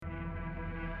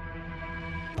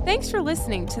Thanks for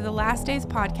listening to the Last Days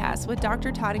podcast with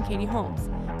Dr. Todd and Katie Holmes.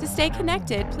 To stay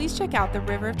connected, please check out the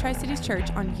River of Tri-Cities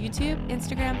Church on YouTube,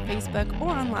 Instagram, Facebook, or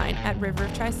online at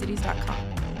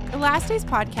riveroftricities.com. The Last Days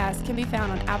podcast can be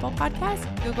found on Apple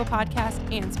Podcasts, Google Podcasts,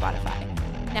 and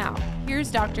Spotify. Now,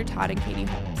 here's Dr. Todd and Katie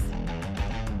Holmes.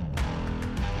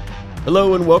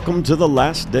 Hello and welcome to the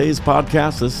Last Days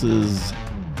podcast. This is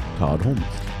Todd Holmes.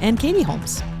 And Katie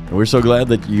Holmes. And we're so glad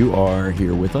that you are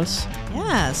here with us.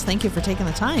 Yes, thank you for taking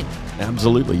the time.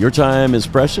 Absolutely. Your time is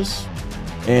precious,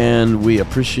 and we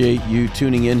appreciate you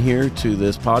tuning in here to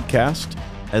this podcast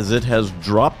as it has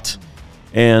dropped.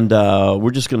 And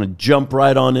we're just going to jump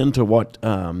right on into what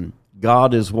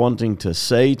God is wanting to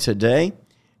say today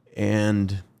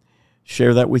and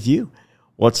share that with you,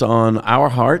 what's on our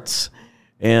hearts.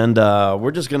 And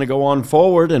we're just going to go on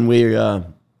forward, and we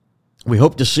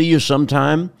hope to see you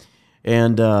sometime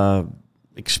and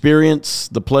experience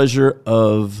the pleasure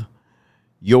of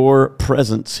your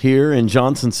presence here in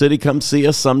Johnson City. Come see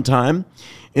us sometime.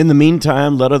 In the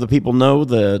meantime, let other people know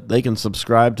that they can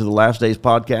subscribe to the Last Days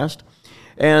podcast.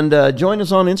 And join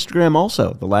us on Instagram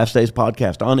also, the Last Days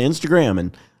podcast on Instagram,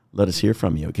 and let us hear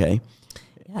from you, okay?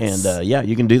 Yes. And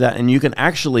you can do that. And you can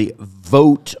actually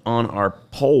vote on our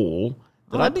poll.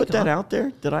 Did I put that out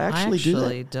there? Did I actually do that? I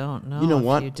actually don't know. You know if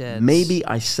what? You did. Maybe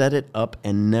I set it up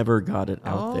and never got it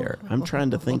out there. I'm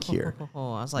trying to think here. I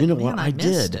was like, You know man, what? I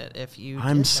missed it. If you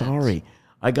I'm didn't. sorry.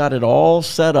 I got it all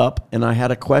set up, and I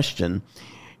had a question,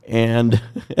 and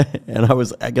and I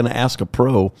was going to ask a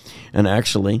pro, and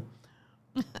actually,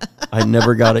 I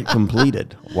never got it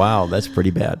completed. Wow, that's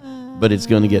pretty bad. But it's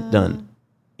going to get done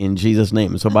in Jesus'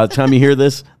 name. So by the time you hear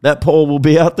this, that poll will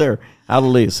be out there.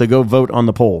 Hallelujah. So go vote on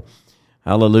the poll.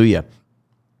 Hallelujah.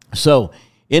 So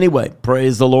anyway,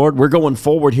 praise the Lord. We're going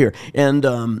forward here. And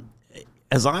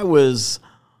as I was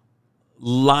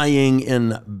lying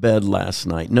in bed last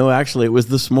night, no, actually it was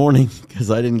this morning because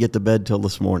I didn't get to bed till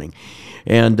this morning.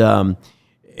 And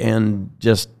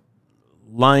just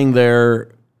lying there,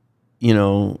 you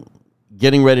know,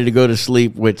 getting ready to go to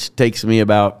sleep, which takes me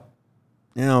about,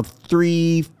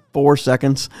 3-4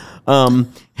 seconds.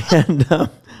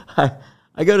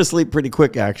 I go to sleep pretty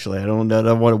quick, actually. I don't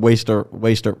want to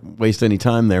waste any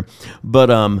time there. But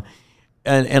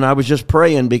and I was just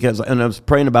praying I was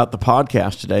praying about the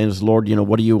podcast today. And I was, Lord,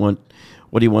 what do you want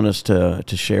us to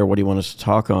share? What do you want us to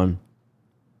talk on?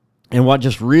 And what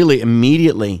just really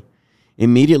immediately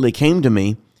came to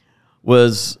me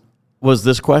was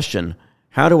this question: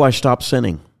 how do I stop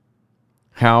sinning?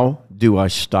 How do I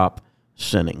stop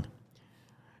sinning?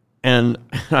 And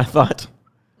I thought,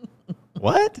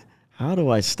 what? How do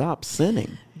I stop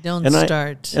sinning? Don't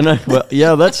start.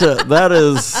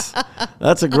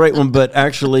 That's a great one, but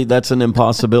actually that's an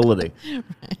impossibility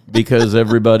because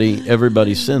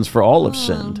everybody sins. For all have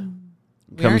sinned,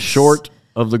 come short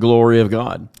of the glory of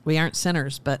God. We aren't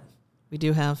sinners, but we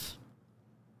do have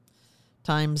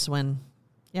times when,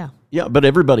 Yeah, but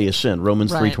everybody has sinned.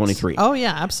 Romans right. 3:23. Oh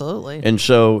yeah, absolutely. And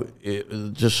so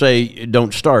to say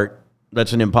don't start,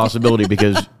 that's an impossibility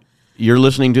because you're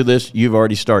listening to this, you've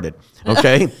already started,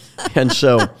 okay? And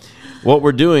so what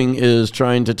we're doing is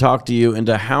trying to talk to you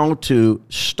into how to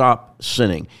stop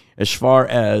sinning. As far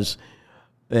as,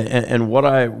 and what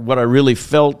I really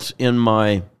felt in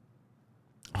my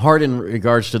heart in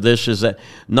regards to this is that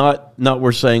not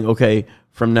we're saying, okay,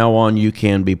 from now on you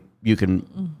can be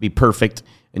perfect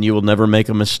and you will never make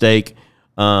a mistake.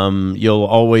 You'll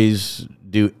always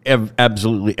do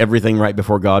absolutely everything right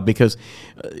before God because,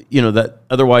 that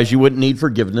otherwise you wouldn't need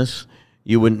forgiveness.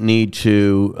 You wouldn't need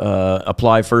to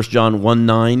apply 1 John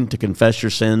 1:9 to confess your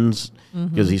sins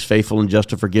because he's faithful and just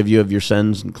to forgive you of your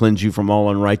sins and cleanse you from all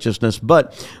unrighteousness.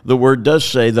 But the word does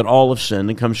say that all have sinned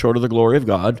and come short of the glory of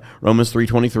God, Romans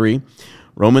 3:23.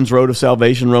 Romans road of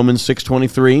salvation, Romans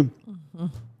 6:23.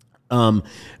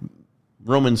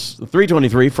 Romans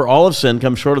 3:23, for all of sin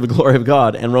come short of the glory of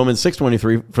God, and Romans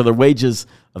 6:23, for the wages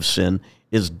of sin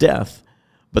is death,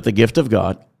 but the gift of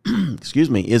God,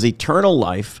 is eternal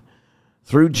life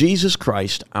through Jesus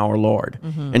Christ our Lord.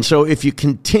 And so if you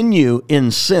continue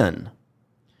in sin,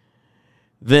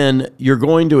 then you're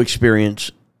going to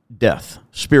experience death,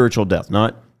 spiritual death,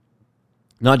 not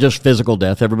just physical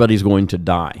death. Everybody's going to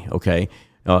die, okay?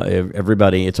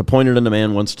 Everybody, it's appointed unto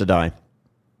man once to die.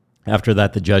 After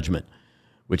that, the judgment,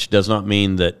 which does not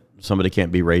mean that somebody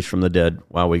can't be raised from the dead.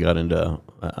 Wow, we got into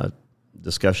a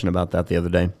discussion about that the other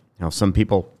day. How some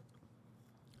people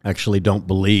actually don't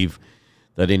believe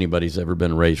that anybody's ever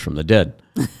been raised from the dead.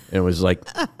 It was like,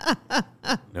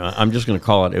 I'm just going to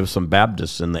call it was some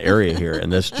Baptists in the area here,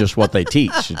 and that's just what they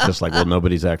teach. It's just like, well,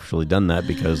 nobody's actually done that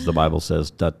because the Bible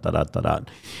says ...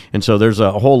 And so there's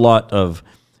a whole lot of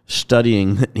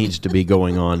studying that needs to be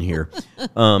going on here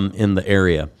in the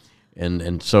area,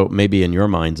 and so maybe in your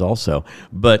minds also.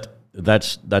 But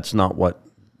that's not what,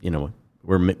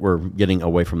 we're getting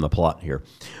away from the plot here.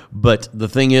 But the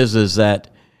thing is that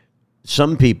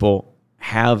some people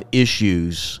have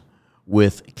issues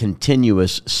with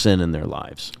continuous sin in their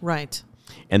lives. Right.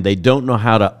 And they don't know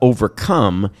how to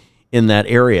overcome in that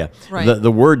area. Right.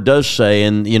 The word does say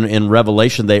in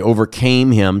Revelation, they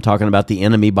overcame him, talking about the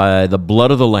enemy, by the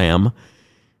blood of the Lamb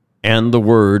and the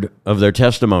word of their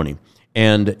testimony.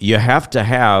 And you have to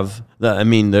have,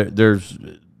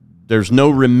 there's no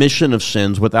remission of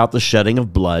sins without the shedding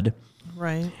of blood.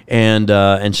 Right.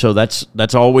 And so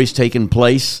that's always taken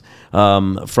place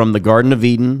from the Garden of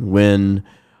Eden, when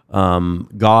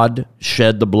God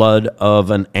shed the blood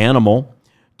of an animal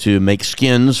to make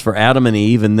skins for Adam and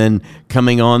Eve, and then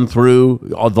coming on through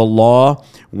the law,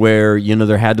 where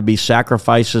there had to be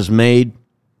sacrifices made,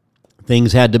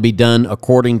 things had to be done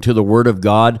according to the Word of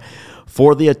God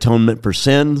for the atonement for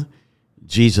sin.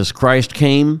 Jesus Christ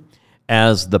came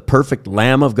as the perfect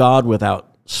Lamb of God,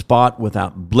 without spot,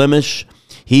 without blemish.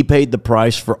 He paid the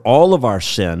price for all of our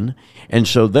sin, and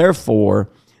so therefore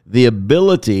the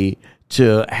ability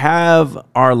to have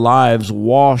our lives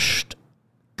washed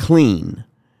clean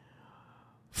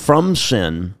from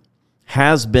sin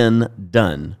has been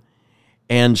done.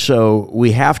 And so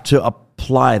we have to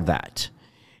apply that.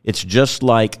 It's just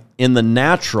like in the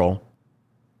natural,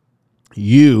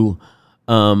 you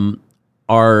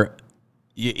are,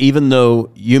 even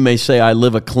though you may say, I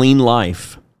live a clean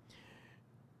life,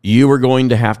 you are going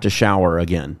to have to shower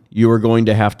again. You are going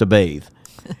to have to bathe.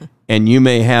 And you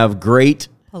may have great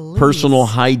personal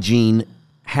hygiene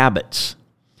habits,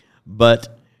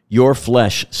 but your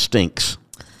flesh stinks.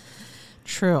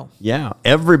 True. Yeah,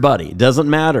 everybody. It doesn't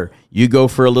matter. You go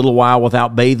for a little while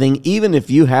without bathing, even if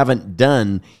you haven't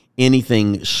done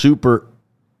anything super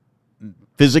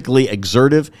physically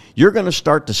exertive, you're going to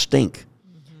start to stink,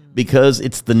 because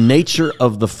it's the nature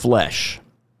of the flesh.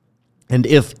 And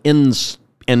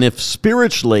if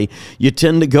spiritually you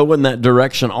tend to go in that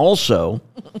direction also,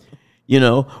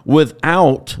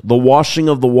 without the washing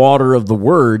of the water of the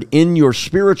Word in your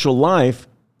spiritual life,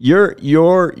 you're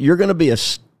going to be a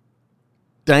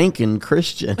stinking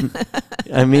Christian.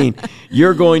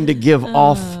 You're going to give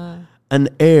off an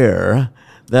air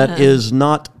that is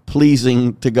not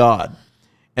pleasing to God.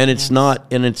 And it's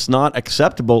not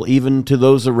acceptable even to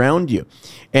those around you.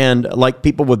 And like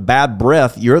people with bad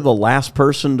breath, you're the last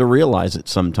person to realize it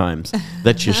sometimes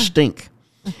that you stink.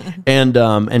 And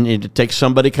it takes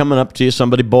somebody coming up to you,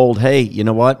 somebody bold. Hey, you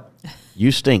know what?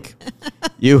 You stink.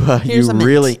 You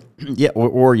really,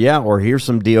 or here's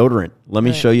some deodorant. Let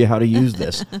me show you how to use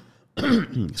this.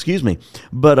 Excuse me.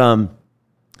 But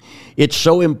it's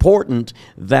so important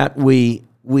that we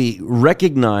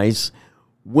recognize,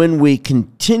 when we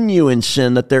continue in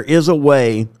sin, that there is a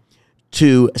way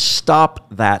to stop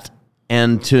that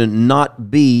and to not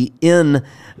be in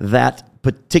that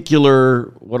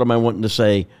particular, what am I wanting to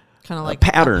say? Kind of like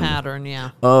pattern. A pattern, yeah.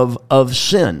 Of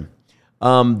sin.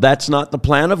 That's not the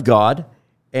plan of God,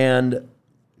 and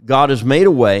God has made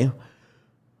a way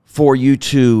for you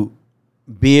to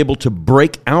be able to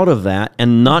break out of that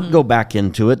and not go back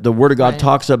into it. The Word of God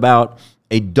talks about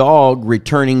a dog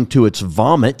returning to its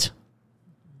vomit.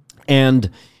 And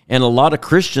a lot of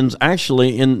Christians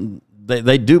actually,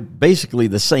 they do basically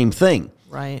the same thing.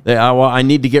 Right. I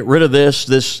need to get rid of this.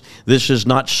 This is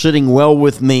not sitting well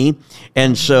with me.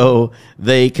 And so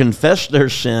they confess their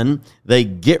sin, they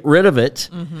get rid of it,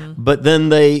 but then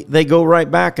they go right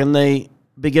back and they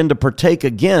begin to partake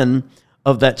again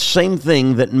of that same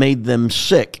thing that made them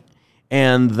sick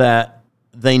and that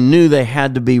they knew they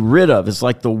had to be rid of. It's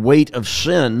like the weight of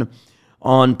sin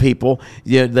on people.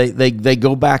 Yeah, they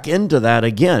go back into that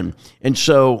again. And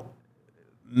so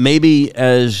maybe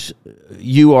as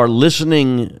you are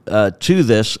listening to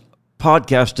this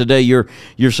podcast today,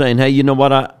 you're saying, hey, you know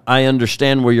what? I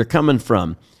understand where you're coming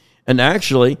from. And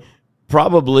actually,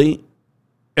 probably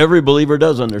every believer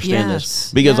does understand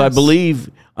this, because I believe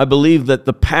that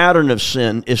the pattern of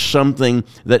sin is something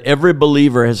that every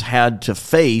believer has had to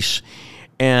face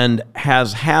and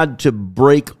has had to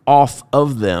break off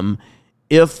of them.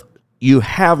 If you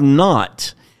have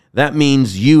not, that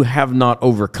means you have not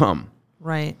overcome.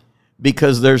 Right.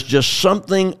 Because there's just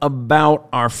something about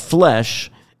our flesh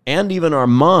and even our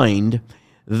mind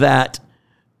that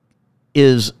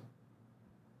is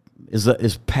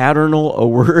patternal a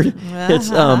word?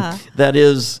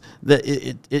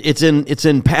 It's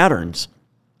in patterns.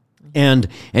 And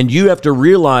you have to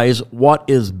realize what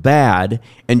is bad,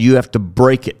 and you have to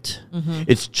break it.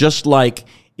 It's just like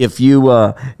if you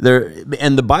there,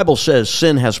 and the Bible says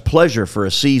sin has pleasure for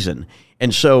a season,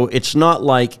 and so it's not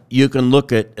like you can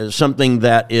look at something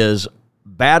that is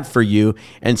bad for you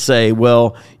and say,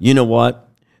 well, you know what,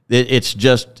 it's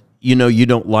just, you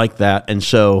don't like that, and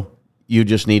so you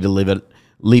just need to leave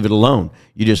it alone.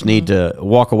 You just need to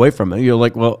walk away from it. You're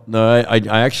like, well, no,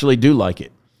 I actually do like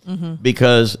it.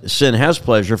 Because sin has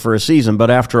pleasure for a season, but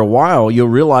after a while, you'll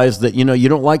realize that you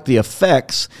don't like the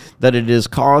effects that it is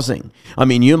causing. I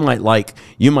mean, you might like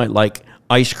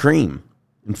ice cream.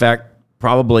 In fact,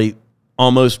 probably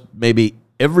almost maybe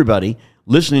everybody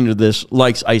listening to this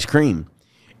likes ice cream,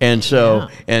 and so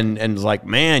and it's like,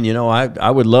 man,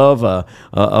 I would love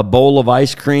a bowl of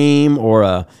ice cream or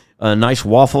a nice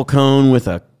waffle cone with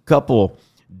a couple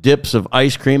dips of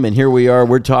ice cream, and here we are.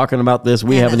 We're talking about this.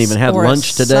 We haven't even had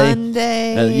lunch today.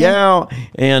 Sunday.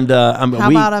 And how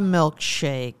about a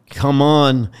milkshake? Come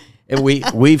on. And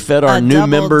we fed our new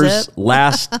members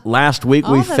last week.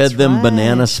 We fed them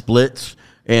banana splits,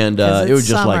 and it was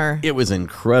just summer. it was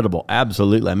incredible.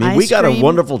 Absolutely. I mean, we Ice got a cream,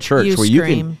 wonderful church where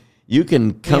you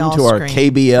can come to our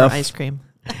KBF ice cream.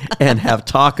 and have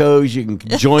tacos. You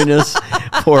can join us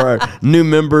for our new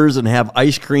members and have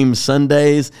ice cream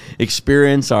Sundays,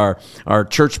 experience our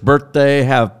church birthday,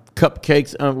 have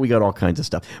cupcakes. We got all kinds of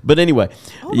stuff. But anyway,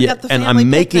 we got the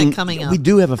family picnic coming up. We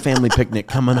do have a family picnic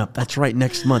coming up. That's right,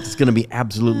 next month. It's going to be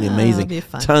absolutely amazing. It'll be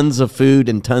fun. Tons of food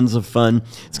and tons of fun.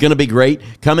 It's going to be great.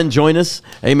 Come and join us.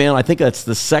 Amen. I think that's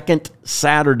the second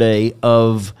Saturday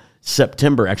of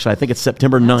September. Actually, I think it's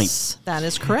September 9th. That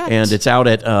is correct. And it's out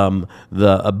at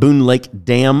the Boone Lake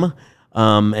Dam.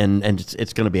 And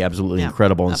it's going to be absolutely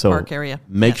incredible. And so park area.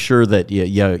 Make sure that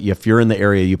if you're in the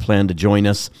area, you plan to join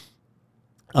us.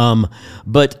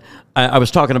 But I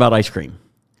was talking about ice cream.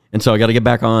 And so I got to get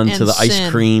back on to the ice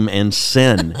cream and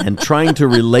sin and trying to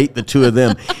relate the two of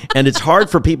them. And it's hard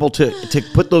for people to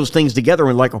put those things together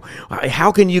and like,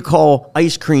 how can you call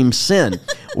ice cream sin?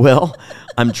 Well,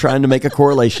 I'm trying to make a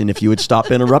correlation. If you would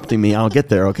stop interrupting me, I'll get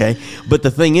there, okay? But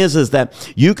the thing is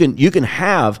that you can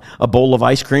have a bowl of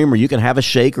ice cream, or you can have a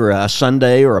shake or a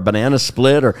sundae or a banana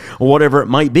split or whatever it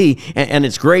might be, and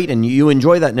it's great, and you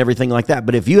enjoy that and everything like that.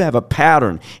 But if you have a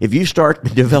pattern, if you start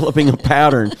developing a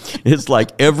pattern, it's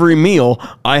like every meal,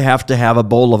 I have to have a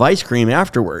bowl of ice cream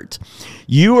afterwards.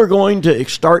 You are going to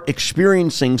start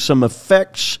experiencing some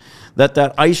effects that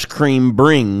ice cream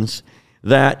brings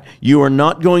that you are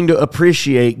not going to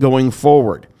appreciate going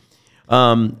forward.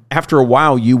 After a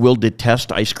while, you will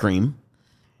detest ice cream.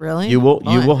 Really? You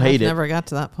will hate it. Never got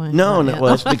to that point. No,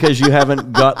 well, it's because you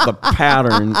haven't got the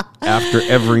pattern after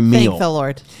every meal. Thank the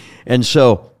Lord. And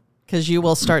so, because you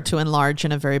will start to enlarge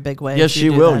in a very big way. Yes,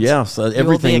 you will. Yes,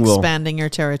 everything will be expanding your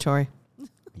territory.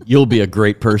 You'll be a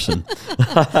great person.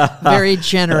 Very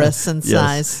generous in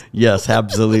size. Yes,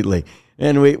 absolutely.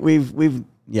 And we've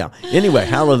Anyway,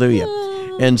 hallelujah.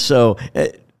 And so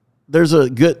there's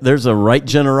a right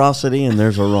generosity and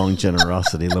there's a wrong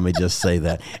generosity. Let me just say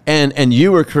that. And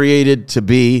you were created to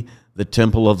be the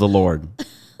temple of the Lord,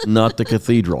 not the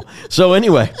cathedral. So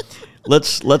anyway,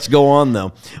 let's go on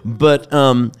though. But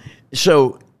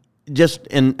so just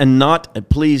and not,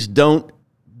 please don't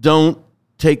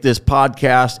take this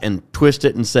podcast and twist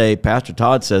it and say Pastor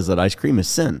Todd says that ice cream is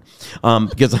sin,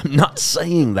 because I'm not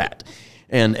saying that,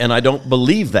 and I don't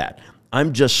believe that.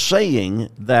 I'm just saying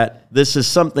that this is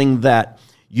something that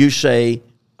you say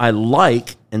I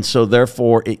like, and so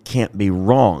therefore it can't be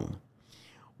wrong.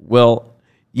 Well,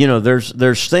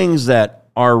 there's things that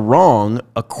are wrong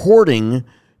according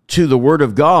to the Word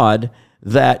of God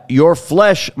that your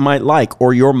flesh might like,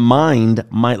 or your mind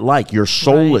might like, your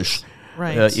soulish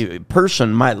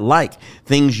person might like.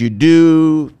 Things you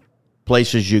do,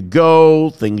 places you go,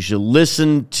 things you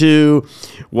listen to,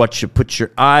 what you put your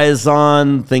eyes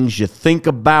on, things you think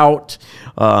about,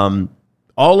 all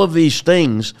of these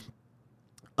things.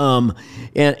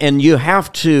 And you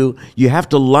have to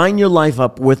line your life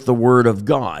up with the Word of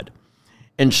God.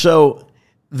 And so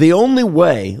the only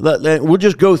way, we'll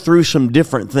just go through some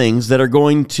different things that are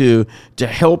going to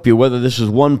help you, whether this is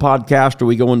one podcast or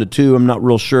we go into two, I'm not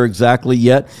real sure exactly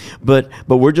yet, but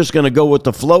we're just going to go with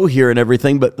the flow here and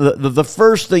everything. But the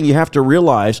first thing you have to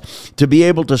realize, to be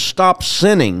able to stop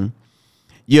sinning,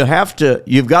 you've got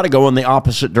to go in the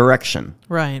opposite direction.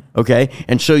 Right. Okay?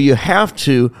 And so you have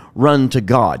to run to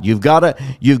God. You've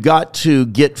got to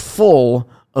get full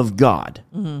of God.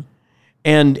 Mm-hmm.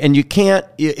 And you can't,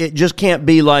 it just can't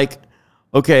be like,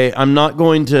 okay, I'm not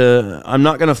going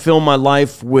to fill my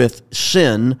life with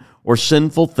sin or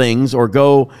sinful things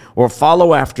or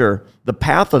follow after the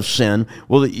path of sin.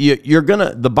 Well,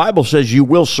 the Bible says you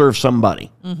will serve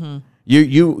somebody. Mm-hmm.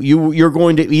 You're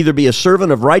going to either be a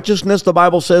servant of righteousness, the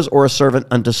Bible says, or a servant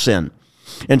unto sin.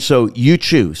 And so you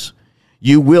choose.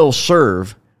 You will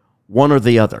serve one or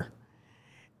the other.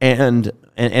 And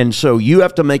so you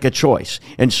have to make a choice.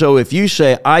 And so if you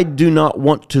say, I do not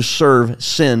want to serve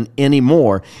sin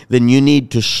anymore, then you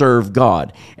need to serve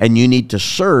God, and you need to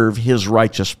serve his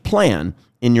righteous plan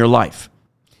in your life.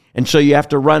 And so you have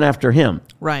to run after him.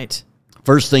 Right.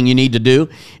 First thing you need to do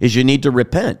is you need to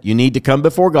repent. You need to come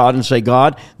before God and say,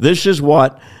 God, this is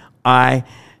what I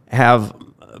have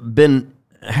been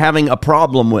having a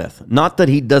problem with. Not that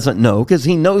he doesn't know, because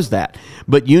he knows that,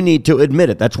 but you need to admit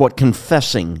it. That's what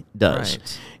confessing does.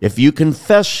 Right. If you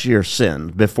confess your sin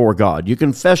before God, you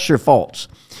confess your faults,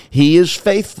 he is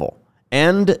faithful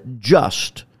and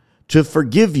just to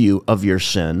forgive you of your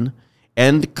sin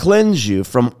and cleanse you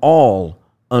from all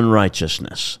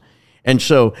unrighteousness. And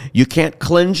so you can't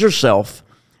cleanse yourself.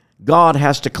 God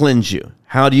has to cleanse you.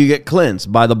 How do you get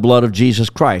cleansed? By the blood of Jesus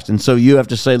Christ. And so you have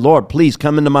to say, Lord, please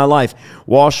come into my life.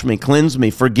 Wash me, cleanse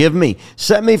me, forgive me,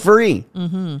 set me free.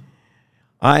 Mm-hmm.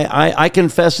 I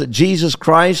confess that Jesus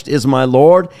Christ is my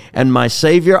Lord and my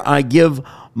Savior. I give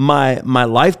my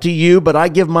life to you, but I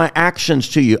give my actions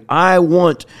to you. I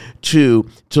want to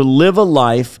live a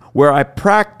life where I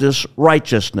practice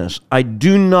righteousness. I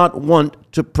do not want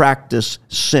to practice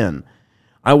sin.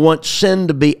 I want sin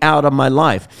to be out of my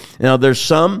life. Now, there's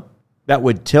some that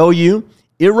would tell you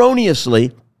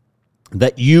erroneously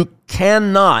that you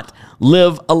cannot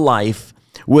live a life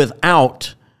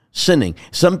without sinning.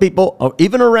 Some people,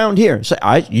 even around here, say,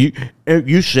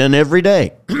 you sin every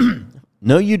day.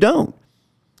 No, you don't.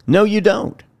 No, you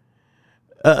don't.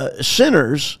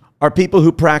 Sinners are people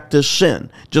who practice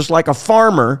sin. Just like a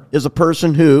farmer is a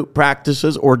person who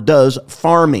practices or does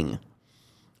farming.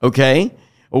 Okay?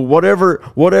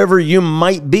 Whatever you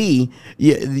might be,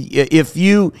 if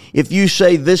you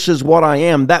say this is what I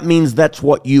am, that means that's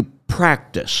what you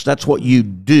practice. That's what you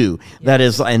do. Yes. That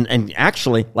is, and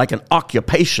actually like an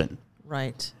occupation.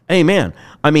 Right. Amen.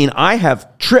 I mean, I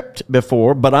have tripped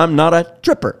before, but I'm not a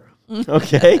tripper.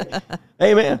 Okay?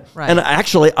 Amen. Right. And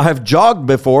actually, I have jogged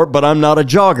before, but I'm not a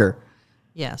jogger.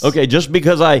 Yes. Okay, just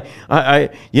because I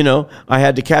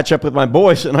had to catch up with my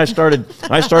boys, and I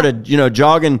started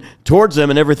jogging towards them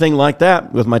and everything like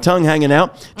that with my tongue hanging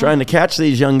out, trying to catch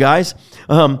these young guys.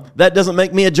 That doesn't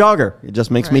make me a jogger. It just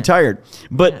makes me tired.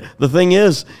 But the thing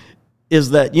is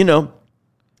that,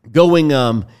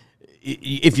 going,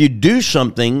 if you do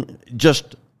something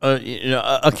just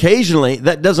occasionally,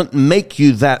 that doesn't make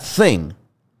you that thing.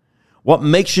 What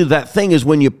makes you that thing is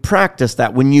when you practice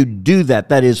that, when you do that.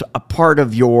 That is a part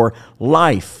of your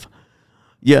life.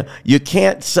 Yeah,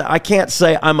 I can't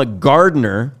say I'm a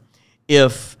gardener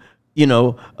if,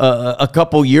 a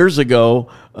couple years ago,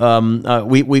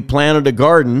 we planted a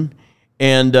garden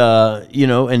and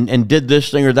did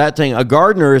this thing or that thing. A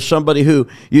gardener is somebody who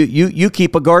you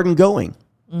keep a garden going.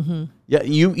 Mm-hmm. Yeah,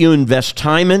 you invest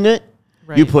time in it.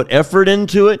 Right. You put effort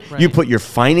into it. Right. You put your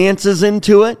finances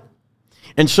into it.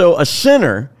 And so a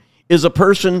sinner is a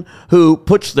person who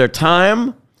puts their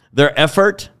time, their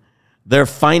effort, their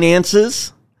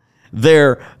finances,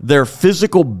 their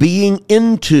physical being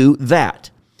into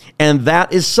that. And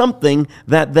that is something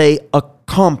that they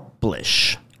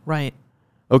accomplish. Right.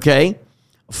 Okay?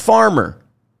 Farmer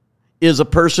is a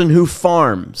person who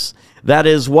farms. That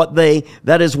is what they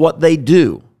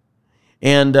do.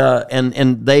 And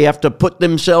they have to put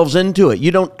themselves into it.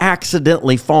 You don't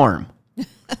accidentally farm.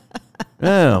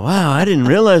 Oh, wow, I didn't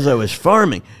realize I was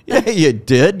farming. Yeah, you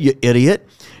did, you idiot.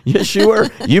 Yes, you were.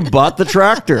 You bought the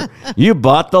tractor. You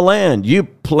bought the land. You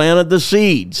planted the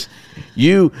seeds.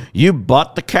 You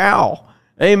bought the cow.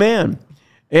 Amen.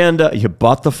 And you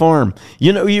bought the farm.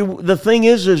 The thing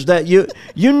is that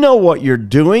you know what you're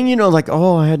doing. Like,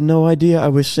 oh, I had no idea I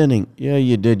was sinning. Yeah,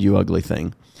 you did, you ugly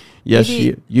thing. Yes,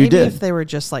 you did. Maybe if they were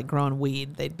just like growing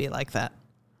weed, they'd be like that.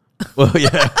 Well,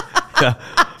 yeah.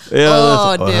 Yeah,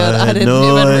 oh, dude, I didn't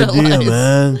even realize.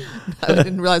 Man. I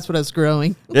didn't realize what I was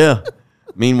growing. Yeah.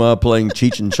 Meanwhile, playing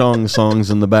Cheech and Chong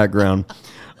songs in the background.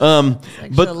 But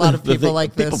a lot of people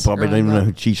like people this. People probably don't even know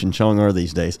who Cheech and Chong are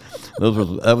these days.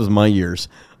 That was my years.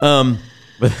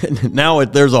 But now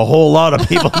there's a whole lot of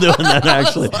people doing that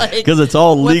actually, because it's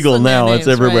all legal now. Names, it's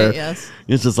everywhere. Right, yes.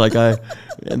 It's just like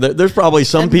there's probably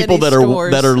some people that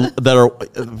are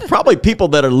probably people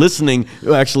that are listening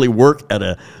who actually work at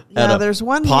a there's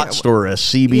one pot here. store, a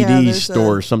CBD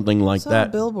store, or something like that.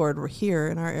 A billboard here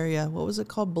in our area. What was it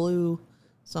called? Blue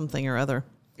something or other.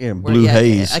 Yeah, Blue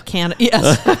Haze.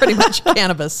 Yes, pretty much a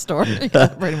cannabis store. Yeah,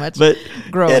 pretty much. But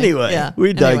growing. Anyway,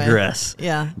 we digress.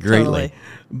 Yeah, greatly. Totally.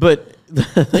 But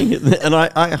the thing, and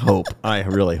I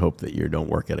really hope that you don't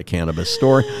work at a cannabis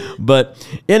store. But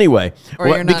anyway, Or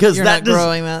you're not, because you're that not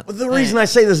growing that. the reason I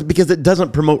say this is because it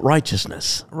doesn't promote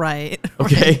righteousness. Right.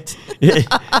 Okay,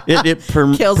 it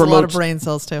Kills a lot of promotes brain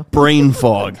cells too. brain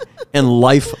fog and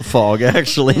life fog.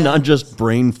 Actually, not just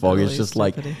brain fog. Really it's just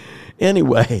stupidity. like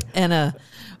anyway. And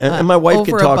And my wife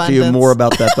could talk to you overabundance. more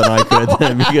about that than I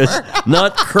could, because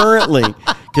not currently,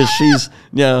 because she's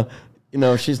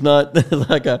she's not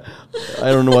like I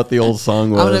don't know what the old song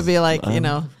was. I'm going to be like,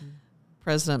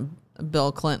 President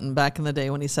Bill Clinton back in the day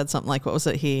when he said something like, what was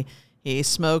it? He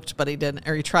smoked, but he didn't,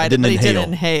 or he tried it, but he didn't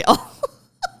inhale.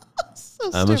 So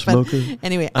I'm stupid. a smoker.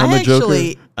 Anyway, I'm a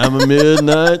joker. I'm a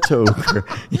midnight toker.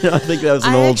 I think that was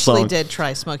an old song. I actually did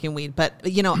try smoking weed, but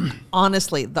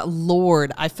honestly, the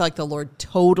Lord, I feel like the Lord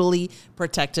totally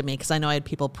protected me, because I know I had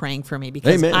people praying for me,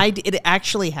 because Amen. it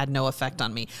actually had no effect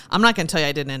on me. I'm not going to tell you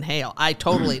I didn't inhale. I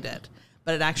totally did,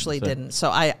 but it actually didn't.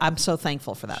 So I'm so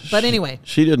thankful for that. But anyway,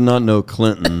 She did not know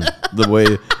Clinton the way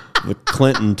the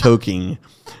Clinton toking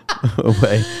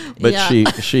way, but Yeah.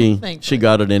 she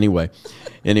got it anyway.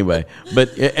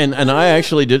 But and I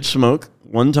actually did smoke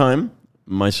one time,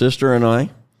 my sister and I.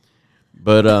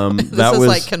 But that is was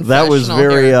like that was confessional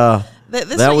very here.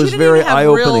 that was very eye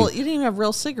opening. You didn't even have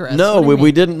real cigarettes. No, What do you we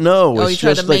mean? didn't know. Oh, It's you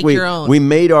tried just to like make your own. we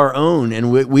made our own,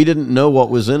 and we didn't know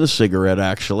what was in a cigarette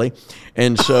actually.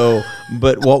 And so,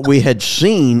 but what we had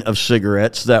seen of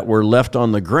cigarettes that were left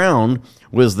on the ground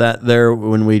was that there,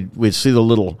 when we'd see the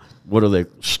little, what are they,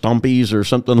 stompies or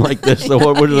something like this, so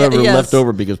whatever Yes. left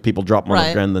over, because people drop them on the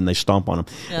Right. ground and then they stomp on them.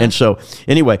 Yeah. And so,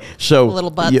 anyway, so The little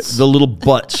butts. the little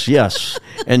butts, yes.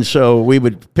 And so we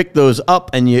would pick those up,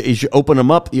 and as you open them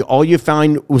up, all you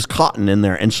find was cotton in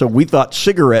there. And so we thought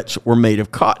cigarettes were made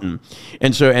of cotton.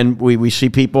 And so, and we see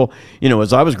people,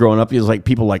 as I was growing up, it was like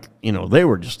people like, they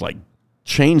were just like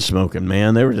chain smoking,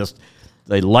 man. They were just,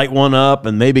 they light one up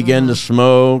and they begin to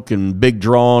smoke, and big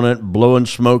draw on it, blowing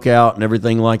smoke out and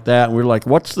everything like that. And we were like,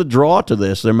 what's the draw to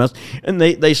this? And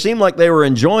they seemed like they were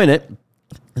enjoying it.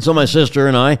 And so my sister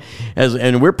and I,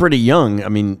 and we're pretty young, I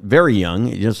mean, very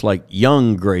young, just like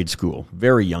young grade school,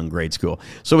 very young grade school.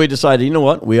 So we decided, you know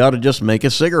what, we ought to just make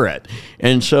a cigarette.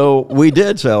 And so we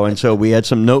did so. And so we had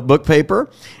some notebook paper,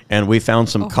 and we found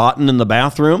some cotton in the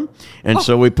bathroom. And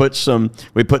so we put some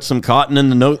cotton in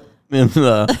the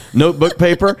notebook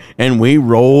paper, and we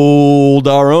rolled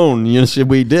our own.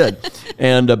 We did.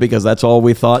 And because that's all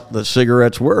we thought the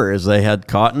cigarettes were, is they had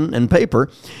cotton and paper.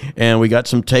 And we got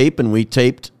some tape, and we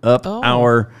taped up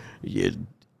our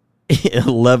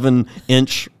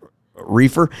 11-inch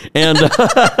reefer. And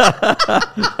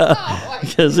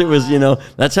because it was,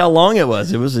 that's how long it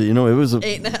was. It was, it was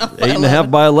 8.5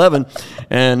 by 11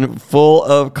 and full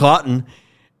of cotton.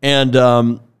 And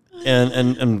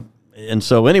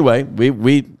so anyway,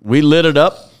 we lit it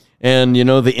up, and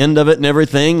the end of it and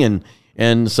everything,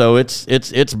 and so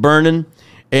it's burning.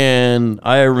 And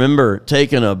I remember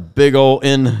taking a big old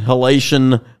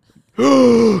inhalation.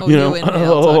 Okay.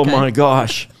 My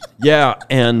gosh, yeah.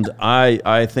 And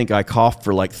I think I coughed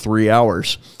for like 3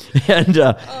 hours, and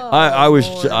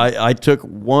I took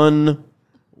one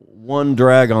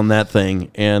drag on that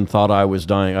thing and thought I was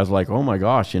dying. I was like, oh my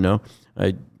gosh,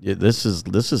 this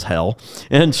is hell.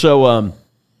 And so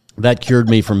that cured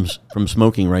me from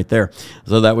smoking right there.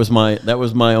 So that was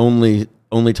my only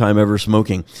time ever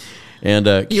smoking. And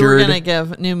You were cured going to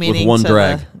give new meaning one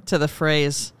drag. to the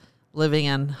phrase living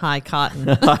in high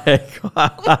cotton.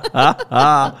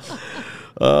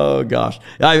 Oh gosh,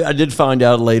 I did find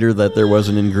out later that there was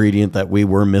an ingredient that we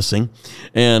were missing,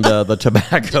 and the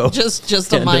tobacco.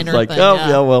 just a And minor it's like, thing. oh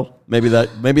yeah, well maybe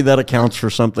that accounts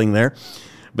for something there.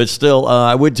 But still,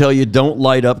 I would tell you, don't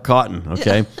light up cotton,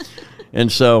 okay? And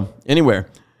so, anyway,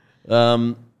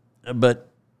 but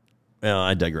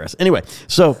I digress. Anyway,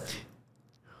 so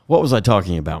what was I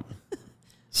talking about?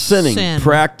 Sinning, Sin.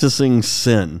 practicing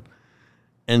sin.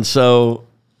 And so,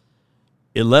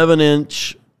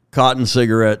 11-inch cotton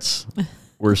cigarettes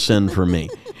were sin for me.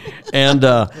 And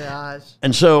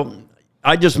and so,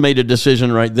 I just made a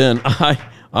decision right then. I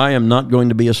am not going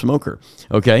to be a smoker,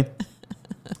 okay?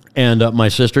 And my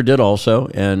sister did also,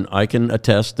 and I can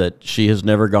attest that she has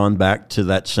never gone back to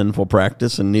that sinful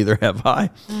practice, and neither have I.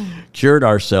 Cured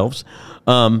ourselves.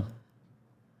 And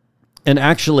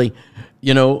actually,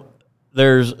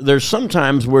 there's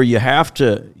sometimes where you have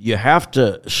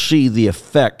to see the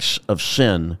effects of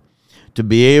sin to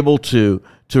be able to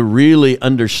really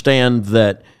understand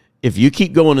that if you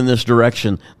keep going in this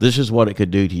direction, this is what it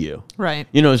could do to you. Right.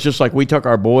 It's just like we took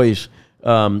our boys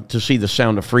to see The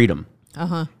Sound of Freedom.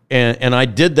 Uh-huh. And I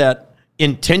did that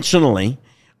intentionally,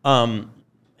 and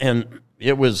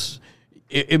it was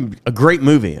a great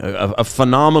movie, a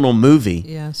phenomenal movie.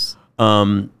 Yes.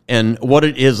 And what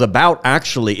it is about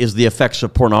actually is the effects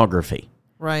of pornography.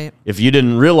 Right. If you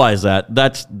didn't realize that,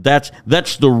 that's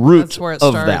the root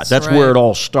of that. That's right. Where it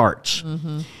all starts.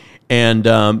 Mm-hmm. And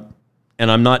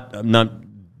I'm not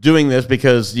doing this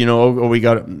because we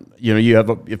got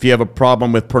if you have a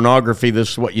problem with pornography,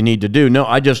 this is what you need to do. No,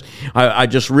 I just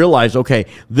realized, okay,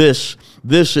 this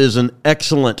is an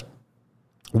excellent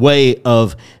way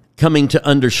of coming to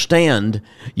understand,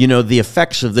 the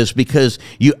effects of this, because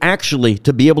you actually,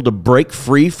 to be able to break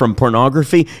free from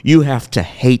pornography, you have to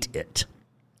hate it.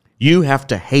 You have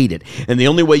to hate it. And the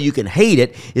only way you can hate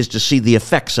it is to see the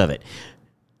effects of it.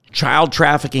 Child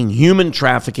trafficking, human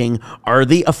trafficking are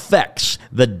the effects,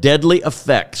 the deadly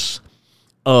effects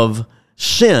of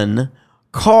sin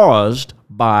caused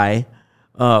by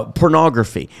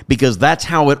pornography, because that's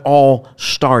how it all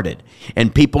started.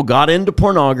 And people got into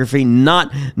pornography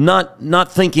not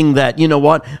thinking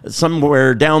that,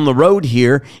 somewhere down the road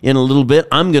here in a little bit,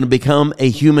 I'm going to become a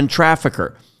human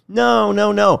trafficker.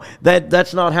 No.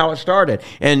 That's not how it started.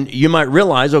 And you might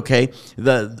realize, okay,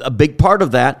 a big part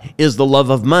of that is the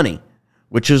love of money,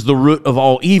 which is the root of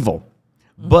all evil.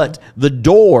 Mm-hmm. But the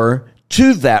door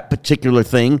to that particular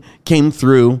thing came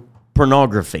through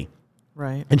pornography.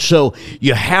 Right. And so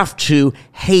you have to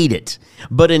hate it.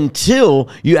 But until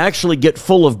you actually get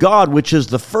full of God, which is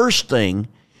the first thing,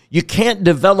 you can't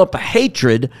develop a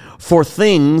hatred for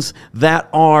things that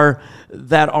are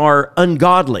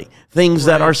ungodly, things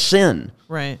that are sin.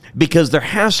 Right. Because there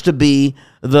has to be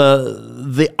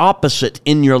the opposite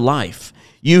in your life.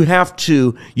 You have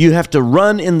to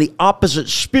run in the opposite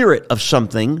spirit of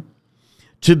something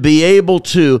to be able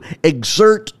to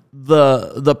exert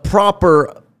the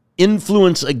proper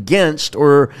influence against,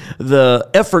 or the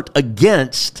effort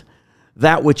against,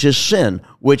 that which is sin,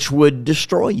 which would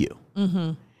destroy you.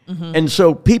 Mm-hmm. Mm-hmm. And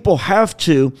so people have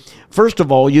to, first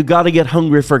of all, you got to get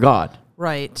hungry for God.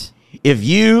 Right. If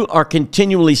you are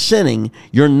continually sinning,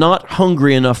 you're not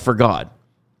hungry enough for God.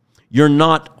 You're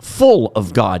not full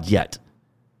of God yet.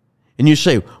 And you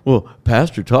say, well,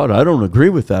 Pastor Todd, I don't agree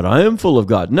with that. I am full of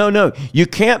God. No, you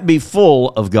can't be full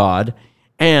of God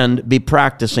and be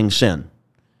practicing sin.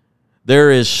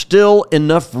 There is still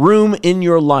enough room in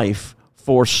your life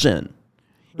for sin.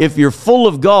 If you're full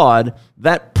of God,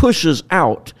 that pushes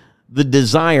out the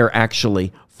desire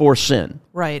actually for sin.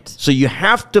 Right. So you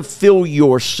have to fill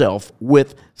yourself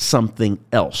with something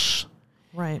else.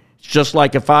 Right. It's just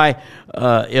like if I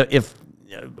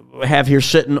have here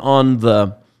sitting on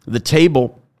the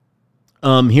table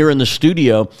here in the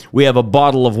studio, we have a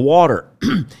bottle of water,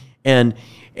 and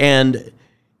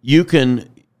you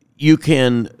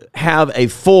can have a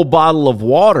full bottle of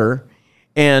water,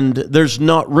 and there's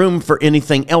not room for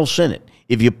anything else in it.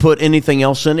 If you put anything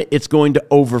else in it, it's going to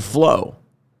overflow.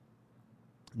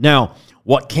 Now,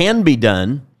 what can be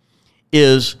done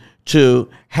is to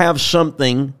have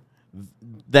something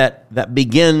that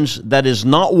is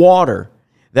not water,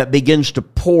 that begins to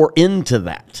pour into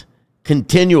that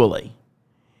continually.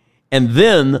 And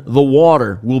then the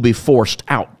water will be forced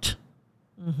out.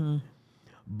 Mm-hmm.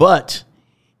 But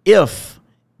if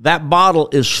that bottle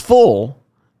is full,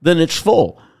 then it's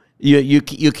full. You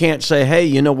can't say, hey,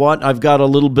 you know what? I've got a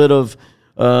little bit of,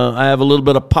 I have a little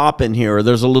bit of pop in here, or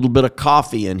there's a little bit of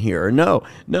coffee in here. No,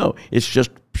 it's just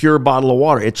pure bottle of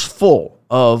water. It's full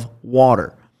of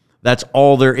water. That's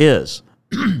all there is.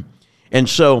 And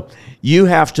so you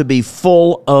have to be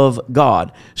full of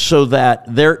God so that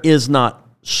there is not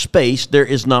space, there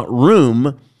is not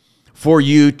room for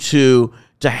you to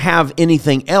have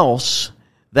anything else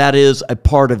that is a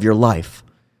part of your life.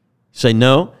 Say,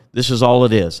 no, this is all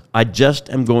it is. I just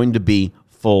am going to be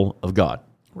full of God.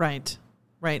 Right.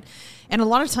 And a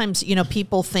lot of times,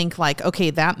 people think like, okay,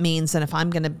 that means that if I'm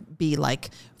going to be like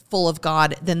full of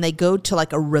God, then they go to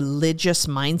like a religious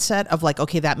mindset of like,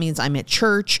 okay, that means I'm at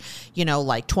church,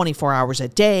 like 24 hours a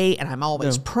day, and I'm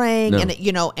always praying,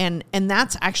 and and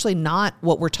that's actually not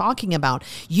what we're talking about.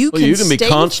 You can be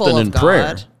constant in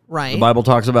prayer. Right. The Bible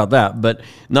talks about that, but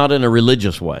not in a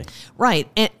religious way. Right.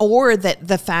 Or that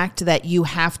the fact that you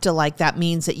have to, like, that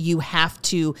means that you have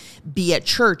to be at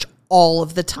church all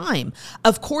of the time.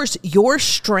 Of course, your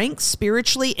strength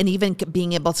spiritually and even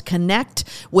being able to connect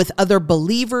with other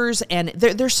believers, and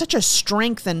there's such a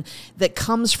strength that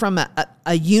comes from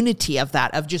a unity of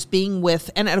that, of just being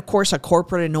with, and of course, a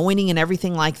corporate anointing and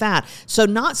everything like that. So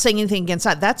not saying anything against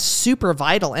that, that's super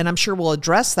vital. And I'm sure we'll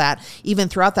address that even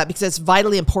throughout that, because it's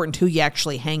vitally important who you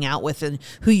actually hang out with and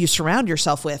who you surround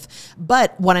yourself with.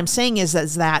 But what I'm saying is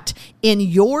that in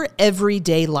your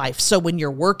everyday life, so when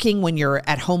you're working, when you're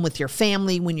at home with your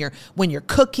family, when you're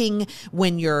cooking,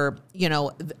 when you're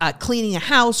cleaning a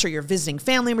house, or you're visiting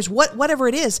family members, whatever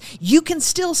it is, you can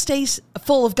still stay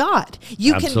full of God.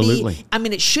 You Absolutely. can be, I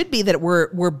mean, it should be that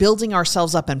we're building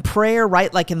ourselves up in prayer,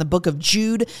 right? Like in the book of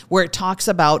Jude, where it talks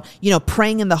about,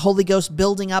 praying in the Holy Ghost,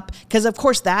 building up, because of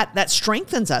course that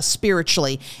strengthens us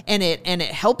spiritually, and it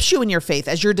helps you in your faith.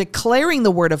 As you're declaring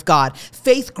the word of God,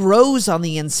 faith grows on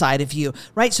the inside of you,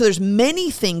 right? So there's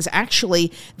many things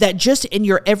actually that just in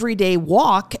your everyday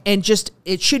walk, and just,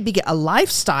 it should be a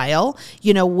lifestyle,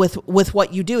 with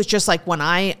what you do. It's just like when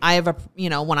I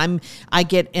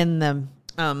get in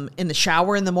the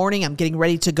shower in the morning, I'm getting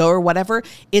ready to go or whatever.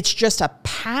 It's just a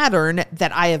pattern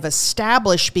that I have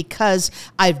established because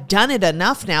I've done it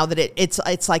enough now that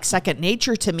it's like second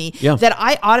nature to me, that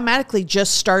I automatically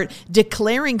just start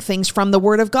declaring things from the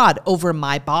word of God over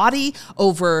my body,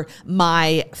 over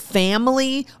my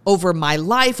family, over my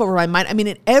life, over my mind. I mean,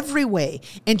 in every way.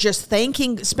 And just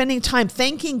spending time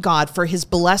thanking God for his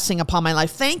blessing upon my life,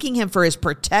 thanking him for his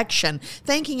protection,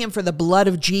 thanking him for the blood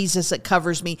of Jesus that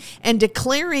covers me, and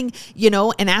declaring,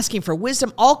 and asking for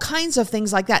wisdom, all kinds of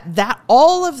things like that.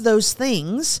 All of those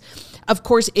things, of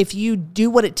course, if you do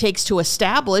what it takes to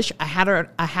establish a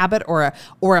habit or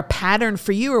a pattern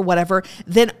for you or whatever,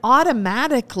 then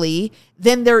automatically,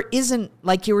 then there isn't,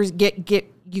 like you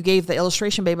gave the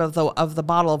illustration, babe, of the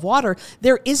bottle of water.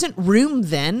 There isn't room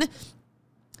then.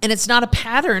 And it's not a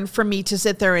pattern for me to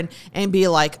sit there and be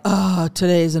like, oh,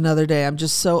 today's another day. I'm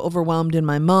just so overwhelmed in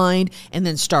my mind, and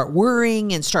then start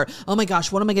worrying and oh my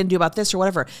gosh, what am I going to do about this or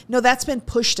whatever? No, that's been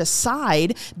pushed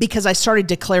aside because I started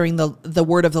declaring the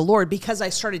word of the Lord, because I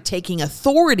started taking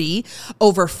authority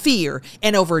over fear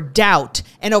and over doubt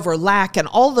and over lack and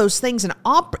all those things, and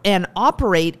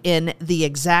operate in the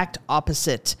exact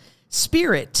opposite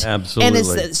spirit.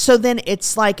 Absolutely. And so then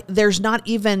it's like there's not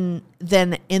even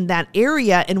then in that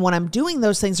area, and when I'm doing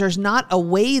those things, there's not a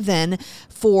way then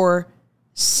for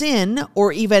sin,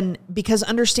 or even, because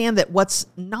understand that what's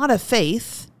not of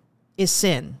faith is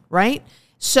sin, right?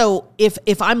 So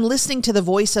if I'm listening to the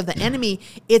voice of the enemy,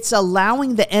 it's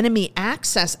allowing the enemy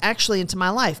access actually into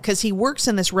my life, because he works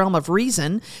in this realm of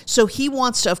reason. So he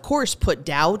wants to, of course, put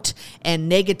doubt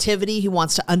and negativity. He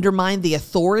wants to undermine the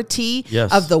authority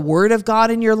of the word of God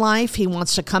in your life. He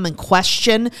wants to come and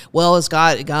question, well, is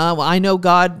God, well, I know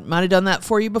God might have done that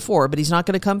for you before, but he's not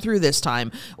going to come through this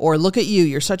time. Or look at you,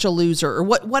 you're such a loser, or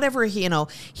whatever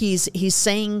he's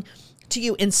saying to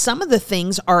you. And some of the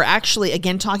things are actually,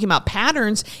 again, talking about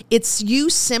patterns. It's you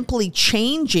simply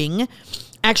changing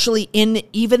actually in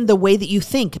even the way that you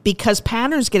think, because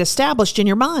patterns get established in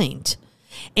your mind.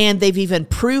 And they've even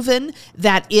proven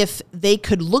that if they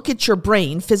could look at your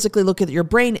brain, physically look at your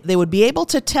brain, they would be able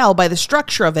to tell by the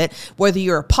structure of it whether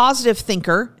you're a positive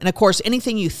thinker. And of course,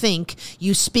 anything you think,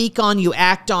 you speak on, you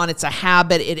act on, it's a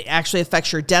habit. It actually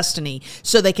affects your destiny.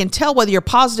 So they can tell whether you're a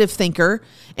positive thinker.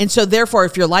 And so therefore,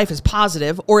 if your life is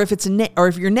positive, or if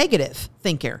if you're a negative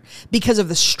thinker, because of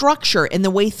the structure and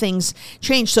the way things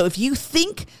change. So if you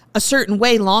think a certain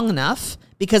way long enough,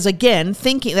 because again,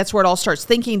 thinking, that's where it all starts.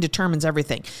 Thinking determines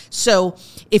everything. So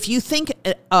if you think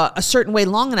a certain way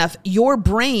long enough, your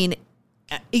brain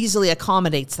easily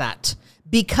accommodates that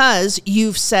because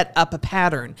you've set up a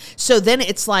pattern. So then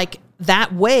it's like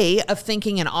that way of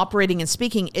thinking and operating and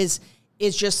speaking is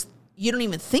just, you don't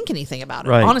even think anything about it.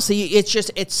 Right. Honestly,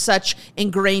 it's such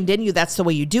ingrained in you. That's the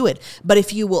way you do it. But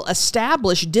if you will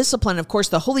establish discipline, of course,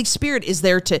 the Holy Spirit is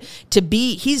there to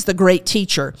be, he's the great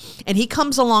teacher, and he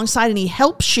comes alongside and he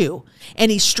helps you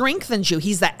and he strengthens you.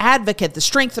 He's the advocate, the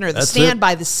strengthener, the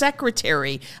standby, the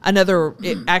secretary.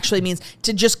 It actually means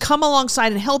to just come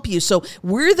alongside and help you. So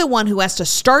we're the one who has to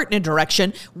start in a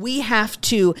direction. We have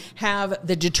to have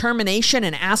the determination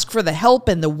and ask for the help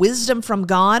and the wisdom from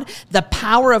God, the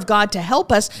power of God to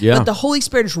help us. Yeah. But the Holy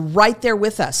Spirit is right there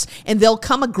with us, and there'll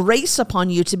come a grace upon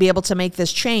you to be able to make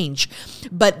this change.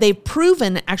 But they've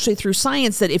proven actually through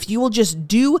science that if you will just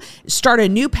start a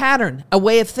new pattern, a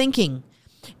way of thinking,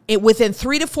 within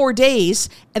 3 to 4 days,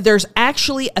 there's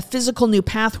actually a physical new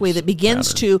pathway that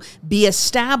begins to be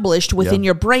established within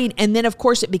your brain. And then, of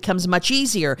course, it becomes much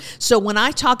easier. So when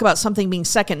I talk about something being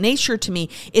second nature to me,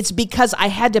 it's because I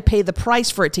had to pay the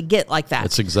price for it to get like that.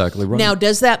 That's exactly right. Now,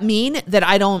 does that mean that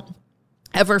I don't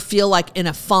ever feel like in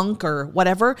a funk or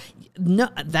whatever? No,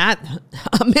 that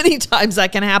many times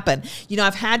that can happen.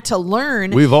 Have had to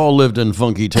learn. We've all lived in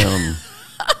Funky Town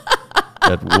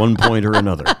at one point or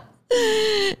another.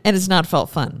 And it's not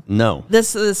felt fun. No. The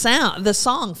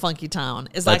song Funky Town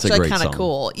is actually kind of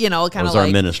cool. Kind of like our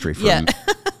ministry for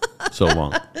so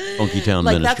long. Funky Town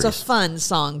Ministries. That's a fun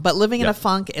song, but living in a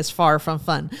funk is far from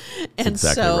fun. And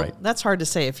exactly right. That's hard to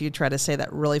say if you try to say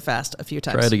that really fast a few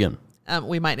times. Try it again.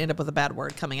 We might end up with a bad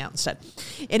word coming out instead.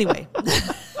 Anyway,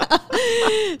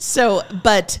 so,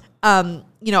 but,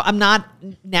 you know, I'm not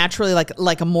naturally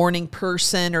like a morning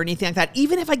person or anything like that.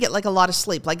 Even if I get like a lot of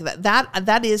sleep, like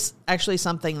that is actually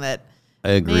something that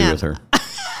I agree with her.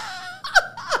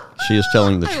 She is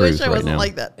telling the truth I right wasn't now.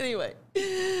 like that. Anyway,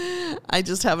 I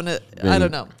just haven't. I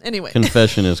don't know. Anyway,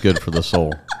 Confession is good for the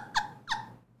soul.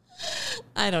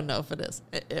 I don't know if it is.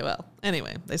 Well,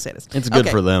 anyway, they say it is. It's good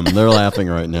for them. They're laughing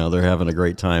right now. They're having a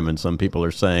great time, and some people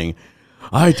are saying,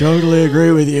 "I totally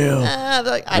agree with you."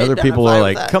 Like, Other people are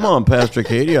like, "Come on, Pastor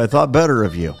Katie, I thought better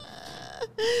of you."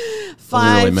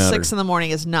 5, really 6 in the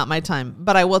morning is not my time,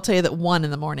 but I will tell you that 1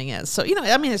 in the morning is. So, you know,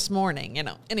 I mean, it's morning, you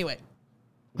know. Anyway.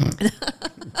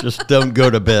 Just don't go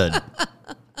to bed.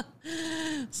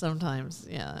 Sometimes,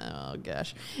 yeah. Oh,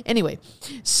 gosh. Anyway,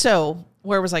 so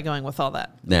where was I going with all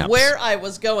that? Naps. Where I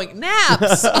was going.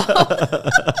 Naps.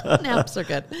 Oh, naps are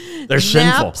good. They're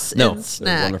Naps sinful. and They're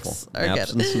snacks wonderful. are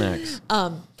Naps good. and snacks.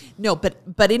 No,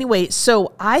 but anyway,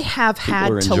 so I have People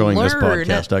had are to enjoying learn. this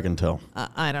podcast, I can tell.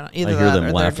 I don't know. Either I hear that them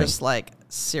or laughing. they're just like,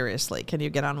 seriously, can you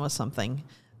get on with something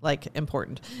like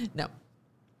important? No.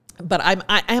 But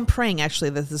I am praying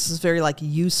actually that this is very like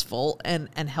useful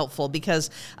and helpful, because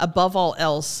above all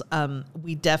else,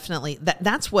 we definitely,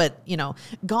 that's what, you know,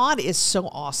 God is so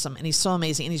awesome and he's so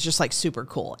amazing and he's just like super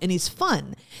cool and he's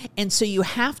fun. And so you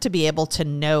have to be able to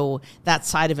know that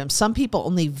side of him. Some people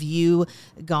only view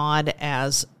God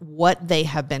as what they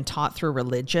have been taught through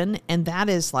religion. And that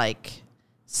is like,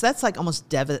 so that's like almost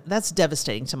that's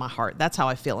devastating to my heart. That's how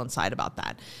I feel inside about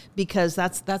that, because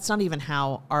that's not even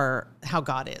how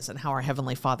God is and how our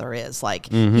Heavenly Father is.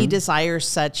 Like he desires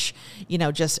such, you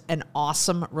know, just an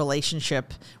awesome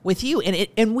relationship with you.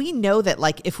 And we know that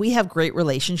like if we have great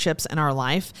relationships in our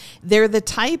life, they're the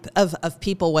type of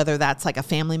people, whether that's like a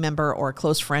family member or a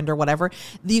close friend or whatever,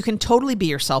 you can totally be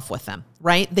yourself with them,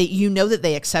 right? You know that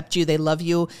they accept you, they love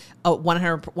you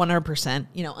 100%,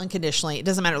 you know, unconditionally. It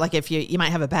doesn't matter. Like if you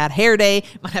might have a bad hair day,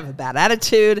 you might have a bad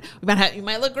attitude, you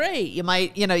might look great, you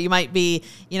might be,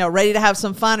 you know, ready to have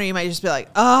some fun, or you might just be like,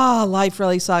 oh, life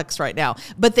really sucks right now.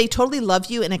 But they totally love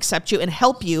you and accept you and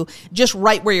help you just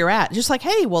right where you're at. Just like,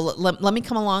 hey, well, let me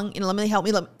come along, you know, let me help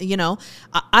me, you know,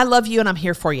 I love you and I'm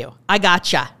here for you. I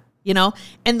gotcha, you know.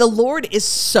 And the Lord is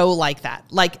so like that.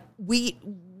 Like we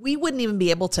wouldn't even be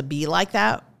able to be like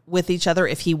that with each other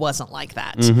if he wasn't like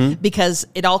that, because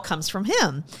it all comes from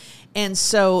him. And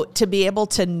so to be able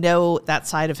to know that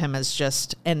side of him is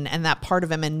just, and that part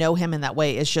of him and know him in that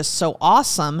way is just so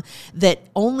awesome that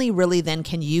only really then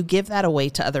can you give that away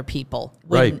to other people.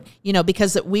 Right. You know,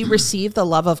 because that we receive the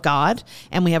love of God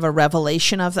and we have a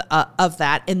revelation of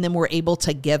that, and then we're able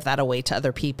to give that away to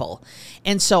other people.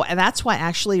 And so, and that's why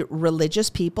actually religious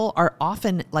people are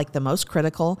often like the most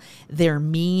critical. They're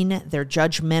mean, they're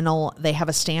judgmental, they have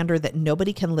a standard that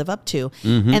nobody can live up to.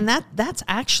 And that's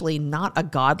actually not a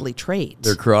godly trait.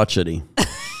 They're crotchety.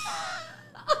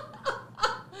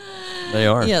 They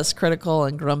are. Yes, critical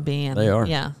and grumpy. And, They are.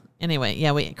 Yeah. Anyway,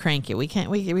 yeah, we cranky. We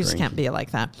just can't be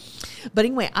like that. But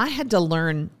anyway, I had to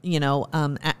learn, you know,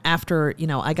 after, you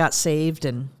know, I got saved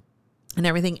and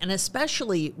everything. And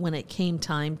especially when it came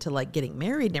time to like getting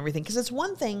married and everything, because it's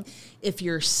one thing if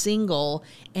you're single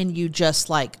and you just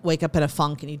like wake up in a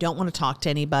funk and you don't want to talk to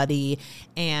anybody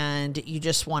and you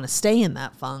just want to stay in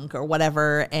that funk or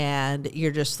whatever. And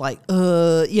you're just like,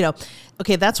 you know,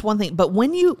 okay, that's one thing. But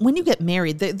when you get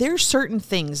married, there's certain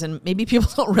things, and maybe people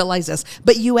don't realize this,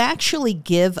 but you actually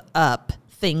give up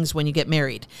things when you get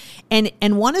married.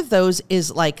 And one of those is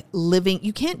like living,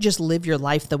 you can't just live your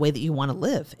life the way that you want to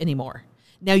live anymore.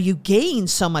 Now you gain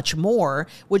so much more,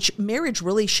 which marriage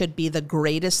really should be the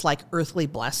greatest like earthly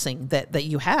blessing that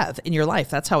you have in your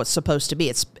life. That's how it's supposed to be.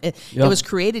 It was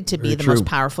created to be the most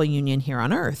powerful union here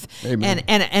on earth. Amen.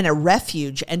 And a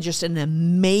refuge and just an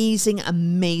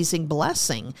amazing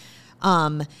blessing.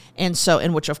 And so,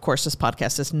 in which of course this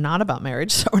podcast is not about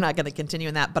marriage, so we're not going to continue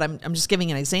in that, but I'm just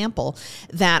giving an example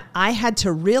that I had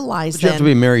to realize But you have to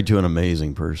be married to an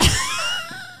amazing person.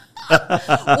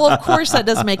 Well, of course that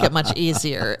does make it much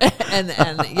easier. and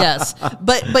yes,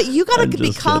 but you got to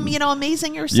become, you know,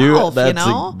 amazing yourself, you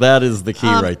know, that is the key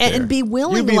right there. And be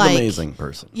willing, you be like, the amazing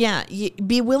person. Yeah.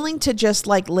 Be willing to just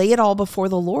like lay it all before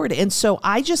the Lord. And so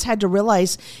I just had to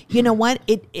realize, you know what,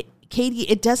 Katie,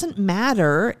 it doesn't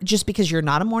matter just because you're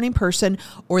not a morning person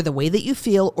or the way that you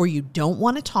feel or you don't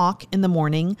want to talk in the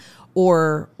morning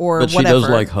or but whatever. She does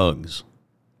like hugs.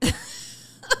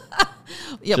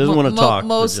 Yeah, she doesn't want to talk.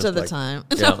 Most of the time.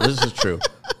 Yeah, this is true.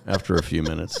 After a few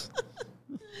minutes.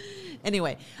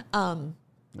 Anyway.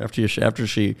 After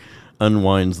she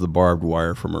unwinds the barbed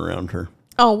wire from around her.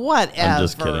 Oh, whatever. I'm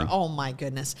just kidding. Oh, my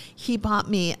goodness. He bought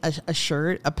me a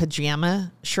shirt, a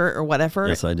pajama shirt or whatever.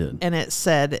 Yes, I did. And it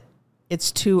said,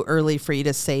 "It's too early for you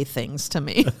to say things to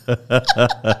me." I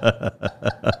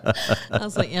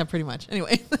was like, yeah, pretty much.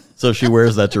 Anyway. So she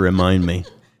wears that to remind me.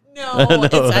 No,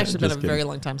 it's actually been a kidding. very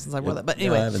long time since I wore that. But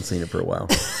anyway. I haven't seen it for a while.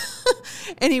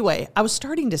 Anyway, I was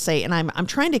starting to say, and I'm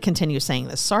trying to continue saying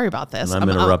this. Sorry about this. And I'm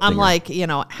interrupting I'm her. like,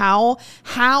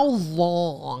 how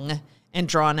long and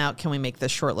drawn out can we make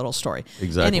this short little story?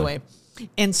 Exactly. Anyway,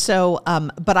 and so,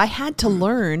 but I had to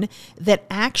learn that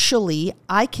actually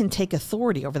I can take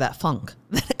authority over that funk.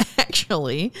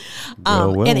 Actually,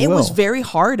 and it was very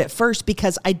hard at first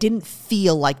because I didn't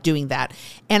feel like doing that.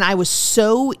 And I was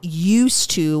so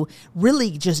used to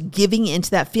really just giving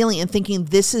into that feeling and thinking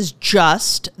this is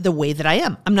just the way that I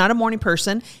am. I'm not a morning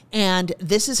person, and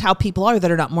this is how people are that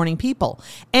are not morning people.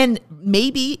 And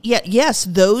maybe, yes,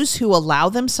 those who allow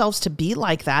themselves to be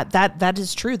like that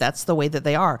is true. That's the way that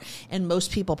they are. And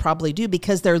most people probably do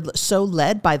because they're so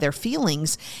led by their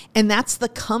feelings, and that's the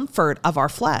comfort of our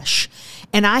flesh.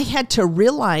 And I had to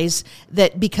realize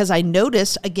that because I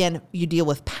noticed, again, you deal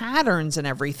with patterns and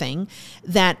everything,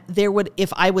 that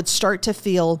if I would start to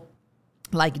feel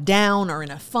like down or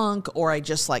in a funk, or I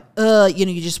just like,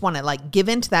 you just want to like give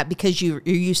into that because you're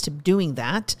used to doing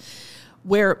that,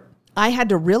 where I had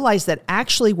to realize that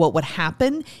actually what would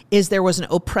happen is there was an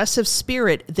oppressive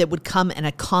spirit that would come and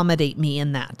accommodate me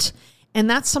in that. And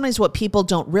that's sometimes what people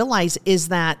don't realize is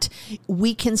that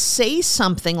we can say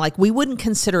something like we wouldn't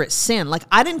consider it sin. Like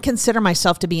I didn't consider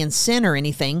myself to be in sin or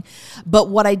anything, but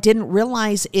what I didn't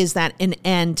realize is that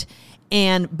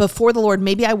and before the Lord,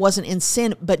 maybe I wasn't in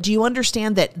sin, but do you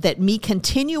understand that me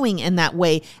continuing in that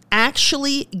way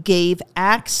actually gave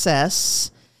access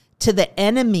to the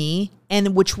enemy,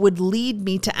 and which would lead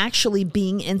me to actually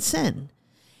being in sin?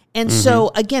 And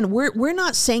so again, we're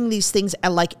not saying these things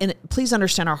and please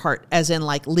understand our heart as in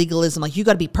like legalism, like you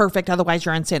got to be perfect, otherwise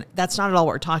you're in sin. That's not at all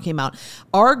what we're talking about.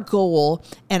 Our goal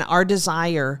and our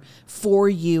desire for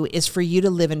you is for you to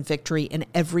live in victory in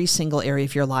every single area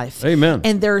of your life. Amen.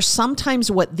 And there are sometimes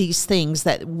what these things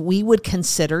that we would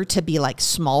consider to be like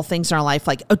small things in our life,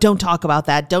 like, oh, don't talk about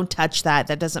that, don't touch that,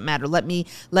 that doesn't matter. Let me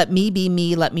be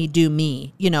me, let me do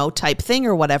me, type thing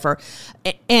or whatever.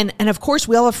 And of course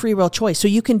we all have free will choice. So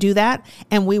you can do that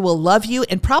and we will love you.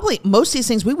 And probably most of these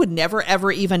things we would never,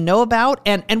 ever even know about.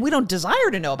 And we don't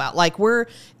desire to know about. Like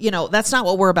that's not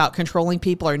what we're about, controlling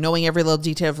people or knowing every little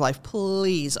detail of life.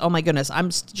 Please. Oh my goodness. I'm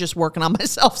just working on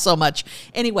myself so much.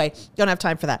 Anyway, don't have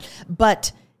time for that.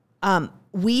 But,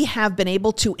 we have been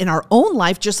able to, in our own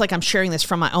life, just like I'm sharing this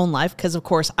from my own life, because of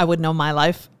course I would know my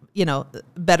life,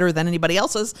 better than anybody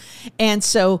else's. And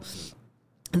so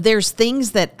there's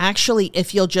things that actually,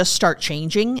 if you'll just start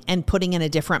changing and putting in a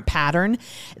different pattern,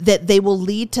 that they will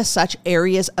lead to such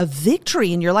areas of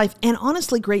victory in your life and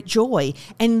honestly great joy.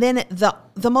 And then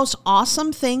the most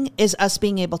awesome thing is us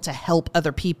being able to help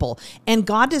other people. And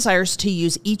God desires to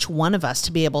use each one of us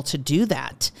to be able to do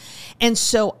that. And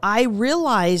so I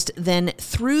realized then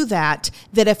through that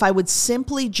if I would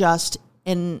simply just,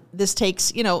 and this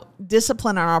takes,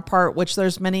 discipline on our part, which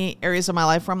there's many areas of my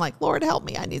life where I'm like, Lord, help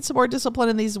me. I need some more discipline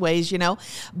in these ways,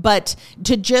 but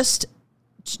to just,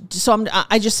 so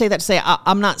I just say that to say,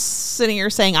 I'm not sitting here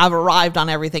saying I've arrived on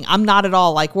everything. I'm not at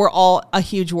all. Like we're all a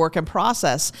huge work in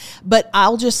process, but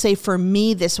I'll just say for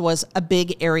me, this was a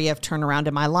big area of turnaround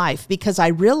in my life because I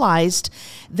realized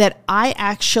that I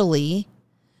actually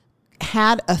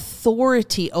had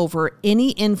authority over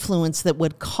any influence that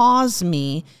would cause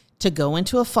me to go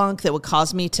into a funk, that would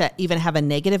cause me to even have a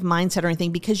negative mindset or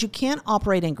anything, because you can't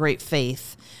operate in great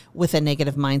faith with a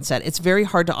negative mindset. It's very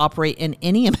hard to operate in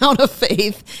any amount of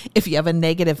faith if you have a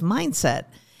negative mindset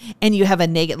and you have a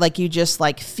negative, like you just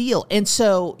like feel. And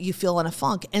so you feel in a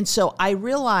funk. And so I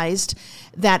realized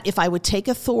that if I would take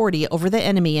authority over the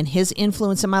enemy and his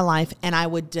influence in my life, and I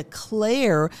would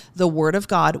declare the word of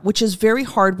God, which is very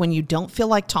hard when you don't feel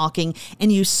like talking,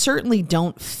 and you certainly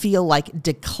don't feel like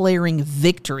declaring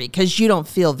victory because you don't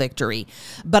feel victory.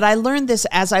 But I learned this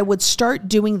as I would start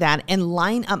doing that and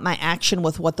line up my action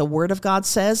with what the word of God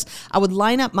says. I would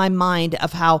line up my mind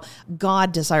of how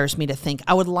God desires me to think.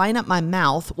 I would line up my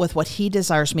mouth with what he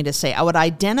desires me to say. I would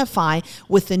identify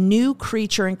with the new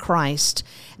creature in Christ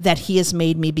that he has made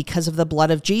made me because of the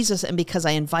blood of Jesus and because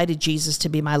I invited Jesus to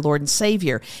be my Lord and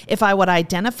Savior. If I would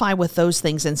identify with those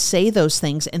things and say those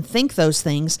things and think those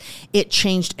things, it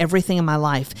changed everything in my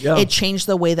life. Yeah. It changed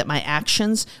the way that my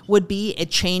actions would be.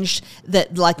 It changed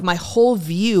that, like, my whole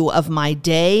view of my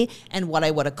day and what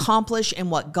I would accomplish and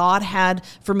what God had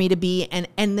for me to be. And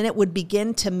then it would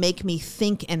begin to make me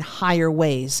think in higher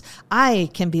ways. I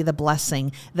can be the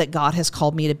blessing that God has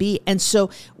called me to be. And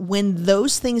so when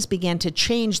those things began to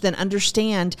change, then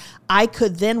understand I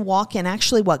could then walk in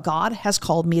actually what God has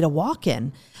called me to walk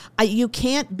in. You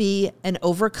can't be an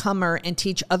overcomer and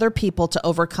teach other people to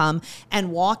overcome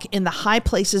and walk in the high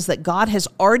places that God has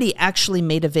already actually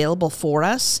made available for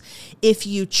us if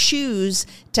you choose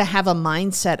to have a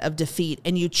mindset of defeat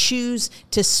and you choose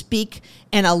to speak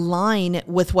and align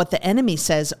with what the enemy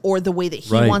says or the way that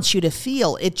he wants you to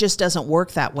feel. It just doesn't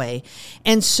work that way.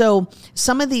 And so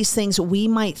some of these things we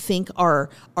might think are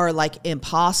like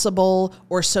impossible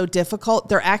or so difficult.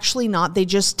 They're actually not. They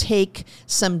just take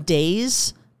some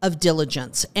days of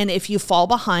diligence. And if you fall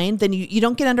behind, then you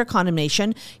don't get under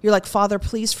condemnation. You're like, Father,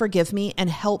 please forgive me and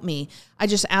help me. I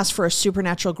just ask for a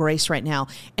supernatural grace right now.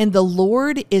 And the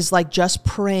Lord is like just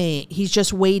praying. He's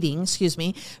just waiting,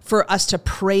 for us to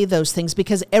pray those things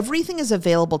because everything is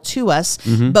available to us,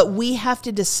 but we have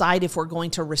to decide if we're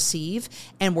going to receive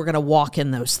and we're going to walk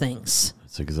in those things.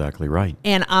 That's exactly right.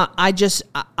 And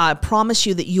I promise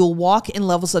you that you'll walk in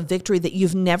levels of victory that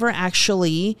you've never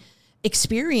actually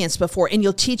experienced before, and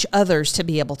you'll teach others to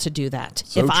be able to do that.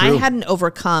 So if true. I hadn't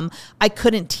overcome, I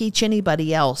couldn't teach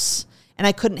anybody else, and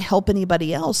I couldn't help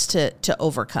anybody else to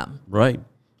overcome. Right.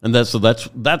 And that's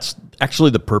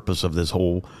actually the purpose of this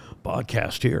whole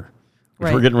podcast here.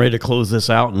 Right. We're getting ready to close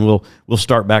this out, and we'll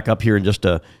start back up here in just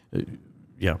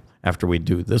after we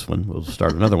do this one, we'll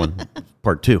start another one,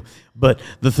 part 2. But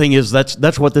the thing is,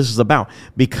 that's what this is about,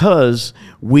 because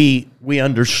we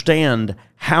understand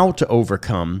how to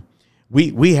overcome.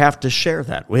 We have to share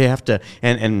that. We have to,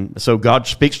 and so God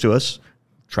speaks to us,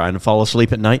 trying to fall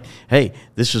asleep at night. Hey,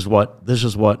 this is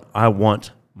what I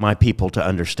want my people to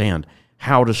understand: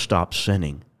 how to stop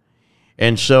sinning.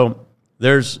 And so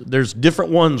there's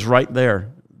different ones right there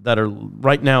that are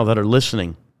right now that are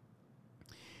listening,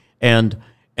 and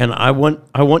I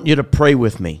want you to pray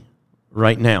with me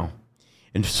right now.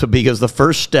 And so, because the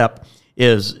first step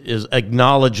is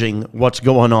acknowledging what's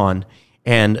going on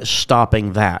and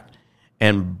stopping that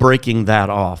and breaking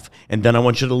that off. And then I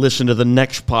want you to listen to the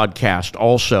next podcast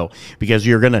also, because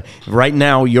right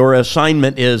now your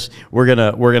assignment is we're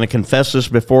gonna confess this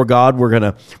before God. We're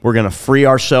gonna free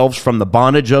ourselves from the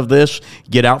bondage of this,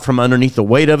 get out from underneath the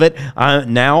weight of it.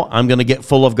 Now I'm gonna get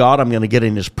full of God. I'm gonna get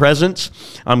in His presence.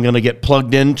 I'm gonna get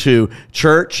plugged into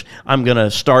church. I'm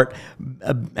gonna start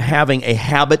having a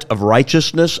habit of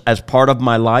righteousness as part of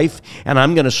my life, and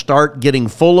I'm gonna start getting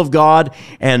full of God.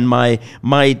 And my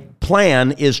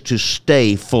plan is to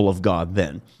stay full of God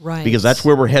then. Right. Because that's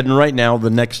where we're heading right now. The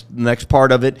next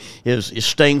part of it is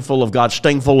staying full of God,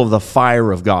 staying full of the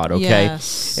fire of God, okay?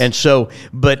 Yes. And so,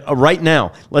 but right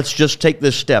now, let's just take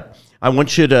this step. I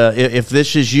want you to, if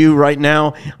this is you right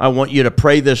now, I want you to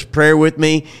pray this prayer with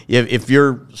me. If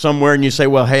you're somewhere and you say,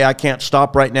 well, hey, I can't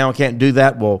stop right now, I can't do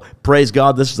that, well, praise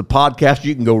God, this is the podcast.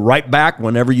 You can go right back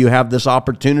whenever you have this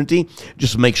opportunity.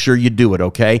 Just make sure you do it,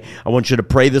 okay? I want you to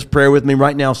pray this prayer with me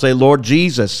right now. Say, Lord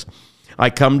Jesus,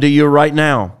 I come to you right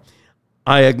now.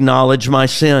 I acknowledge my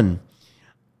sin.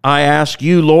 I ask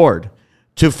you, Lord,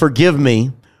 to forgive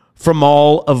me from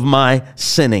all of my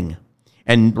sinning.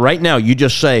 And right now, you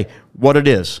just say what it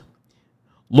is.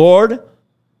 Lord,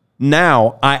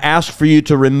 now I ask for you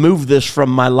to remove this from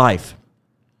my life.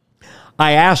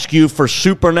 I ask you for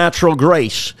supernatural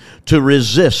grace to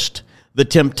resist the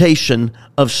temptation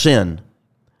of sin.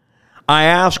 I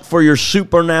ask for your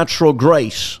supernatural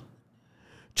grace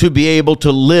to be able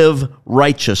to live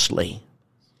righteously.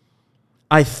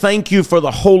 I thank you for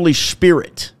the Holy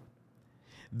Spirit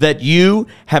that you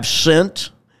have sent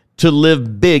to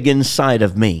live big inside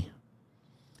of me.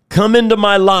 Come into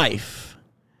my life.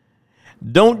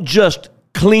 Don't just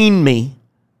clean me,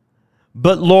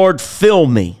 but Lord, fill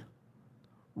me.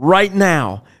 Right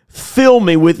now, fill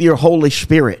me with your Holy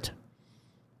Spirit.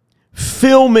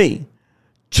 Fill me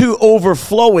to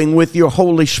overflowing with your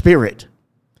Holy Spirit.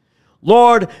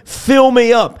 Lord, fill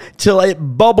me up till it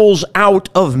bubbles out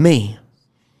of me.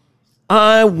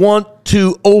 I want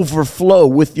to overflow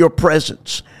with your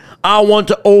presence. I want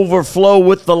to overflow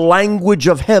with the language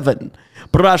of heaven.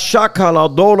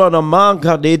 Brashakala dola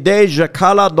namanka de deja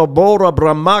kala dobora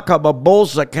bramaka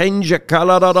babosa kenja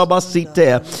kala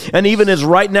rabasite. And even as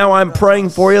right now I'm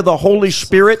praying for you, the Holy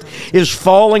Spirit is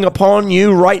falling upon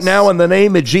you right now in the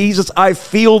name of Jesus. I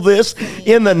feel this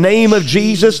in the name of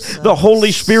Jesus. The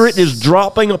Holy Spirit is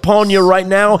dropping upon you right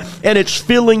now, and it's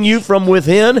filling you from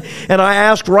within. And I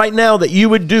ask right now that you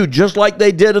would do just like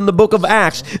they did in the book of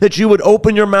Acts, that you would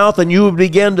open your mouth and you would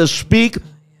begin to speak.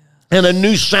 And a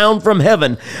new sound from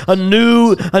heaven, a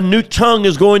new tongue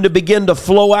is going to begin to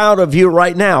flow out of you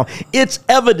right now. It's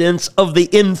evidence of the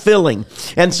infilling.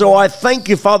 And so I thank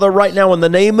you, Father, right now in the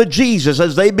name of Jesus,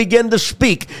 as they begin to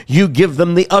speak, you give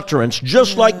them the utterance,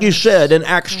 just like you said in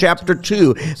Acts chapter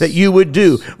 2 that you would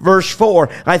do. Verse 4,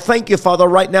 I thank you, Father,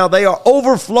 right now. They are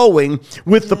overflowing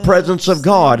with the presence of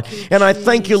God. And I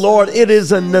thank you, Lord, it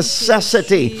is a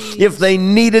necessity. If they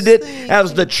needed it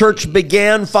as the church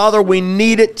began, Father, we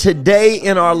need it today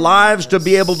in our lives to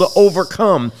be able to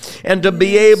overcome and to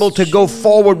be able to go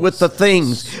forward with the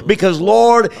things. Because,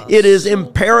 Lord, it is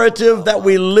imperative that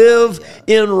we live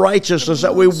in righteousness,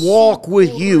 that we walk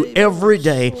with you every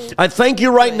day. I thank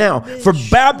you right now for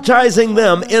baptizing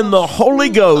them in the Holy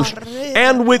Ghost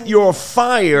and with your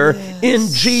fire in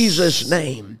Jesus'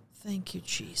 name. Thank you,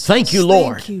 Jesus. Thank you,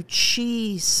 Lord. Thank you,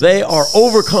 Jesus. They are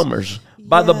overcomers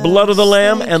by the blood of the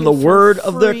Lamb and the word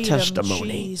of their freedom,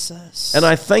 testimony. Jesus. And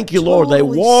I thank you, Lord, they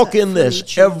Totally walk set in this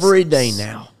free, every day Jesus.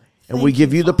 now. And Thank we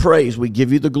give you the Father. praise. We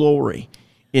give you the glory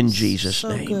in Jesus'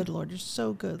 So name. good, Lord. You're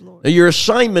so good, Lord. Now, your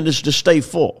assignment is to stay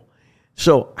full.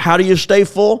 So how do you stay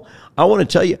full? I want to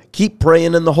tell you, keep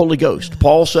praying in the Holy Ghost.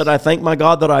 Paul said, I thank my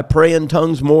God that I pray in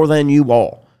tongues more than you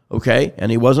all. Okay? And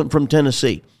he wasn't from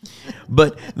Tennessee.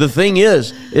 But the thing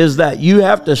is that you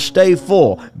have to stay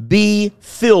full. Be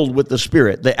filled with the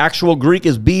Spirit. The actual Greek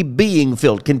is be being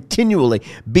filled. Continually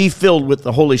be filled with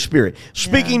the Holy Spirit.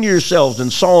 Speaking to yourselves in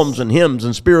psalms and hymns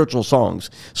and spiritual songs.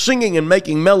 Singing and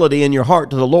making melody in your heart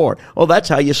to the Lord. Oh, that's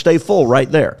how you stay full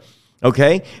right there.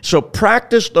 Okay? So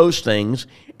practice those things.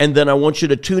 And then I want you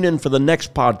to tune in for the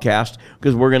next podcast,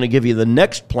 because we're going to give you the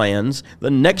next plans,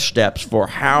 the next steps for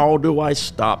how do I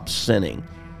stop sinning.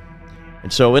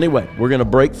 And so anyway, we're going to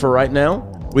break for right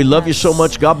now. We love you so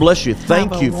much. God bless you.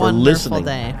 Thank Have a you for wonderful listening.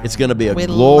 day. It's going to be a We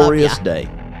love glorious ya. day.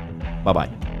 Bye-bye.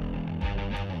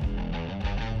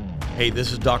 Hey,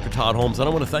 this is Dr. Todd Holmes, and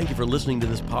I want to thank you for listening to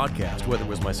this podcast, whether it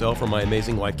was myself or my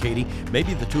amazing wife, Katie,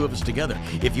 maybe the two of us together.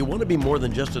 If you want to be more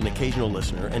than just an occasional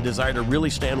listener and desire to really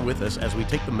stand with us as we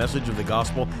take the message of the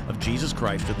gospel of Jesus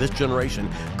Christ to this generation,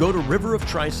 go to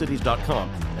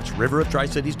riveroftricities.com. That's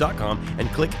riveroftricities.com and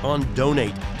click on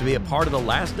Donate to be a part of the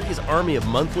Last Days Army of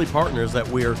monthly partners that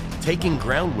we're taking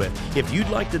ground with. If you'd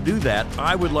like to do that,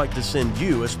 I would like to send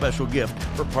you a special gift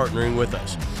for partnering with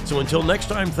us. So until next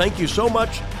time, thank you so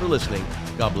much for listening.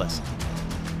 God bless.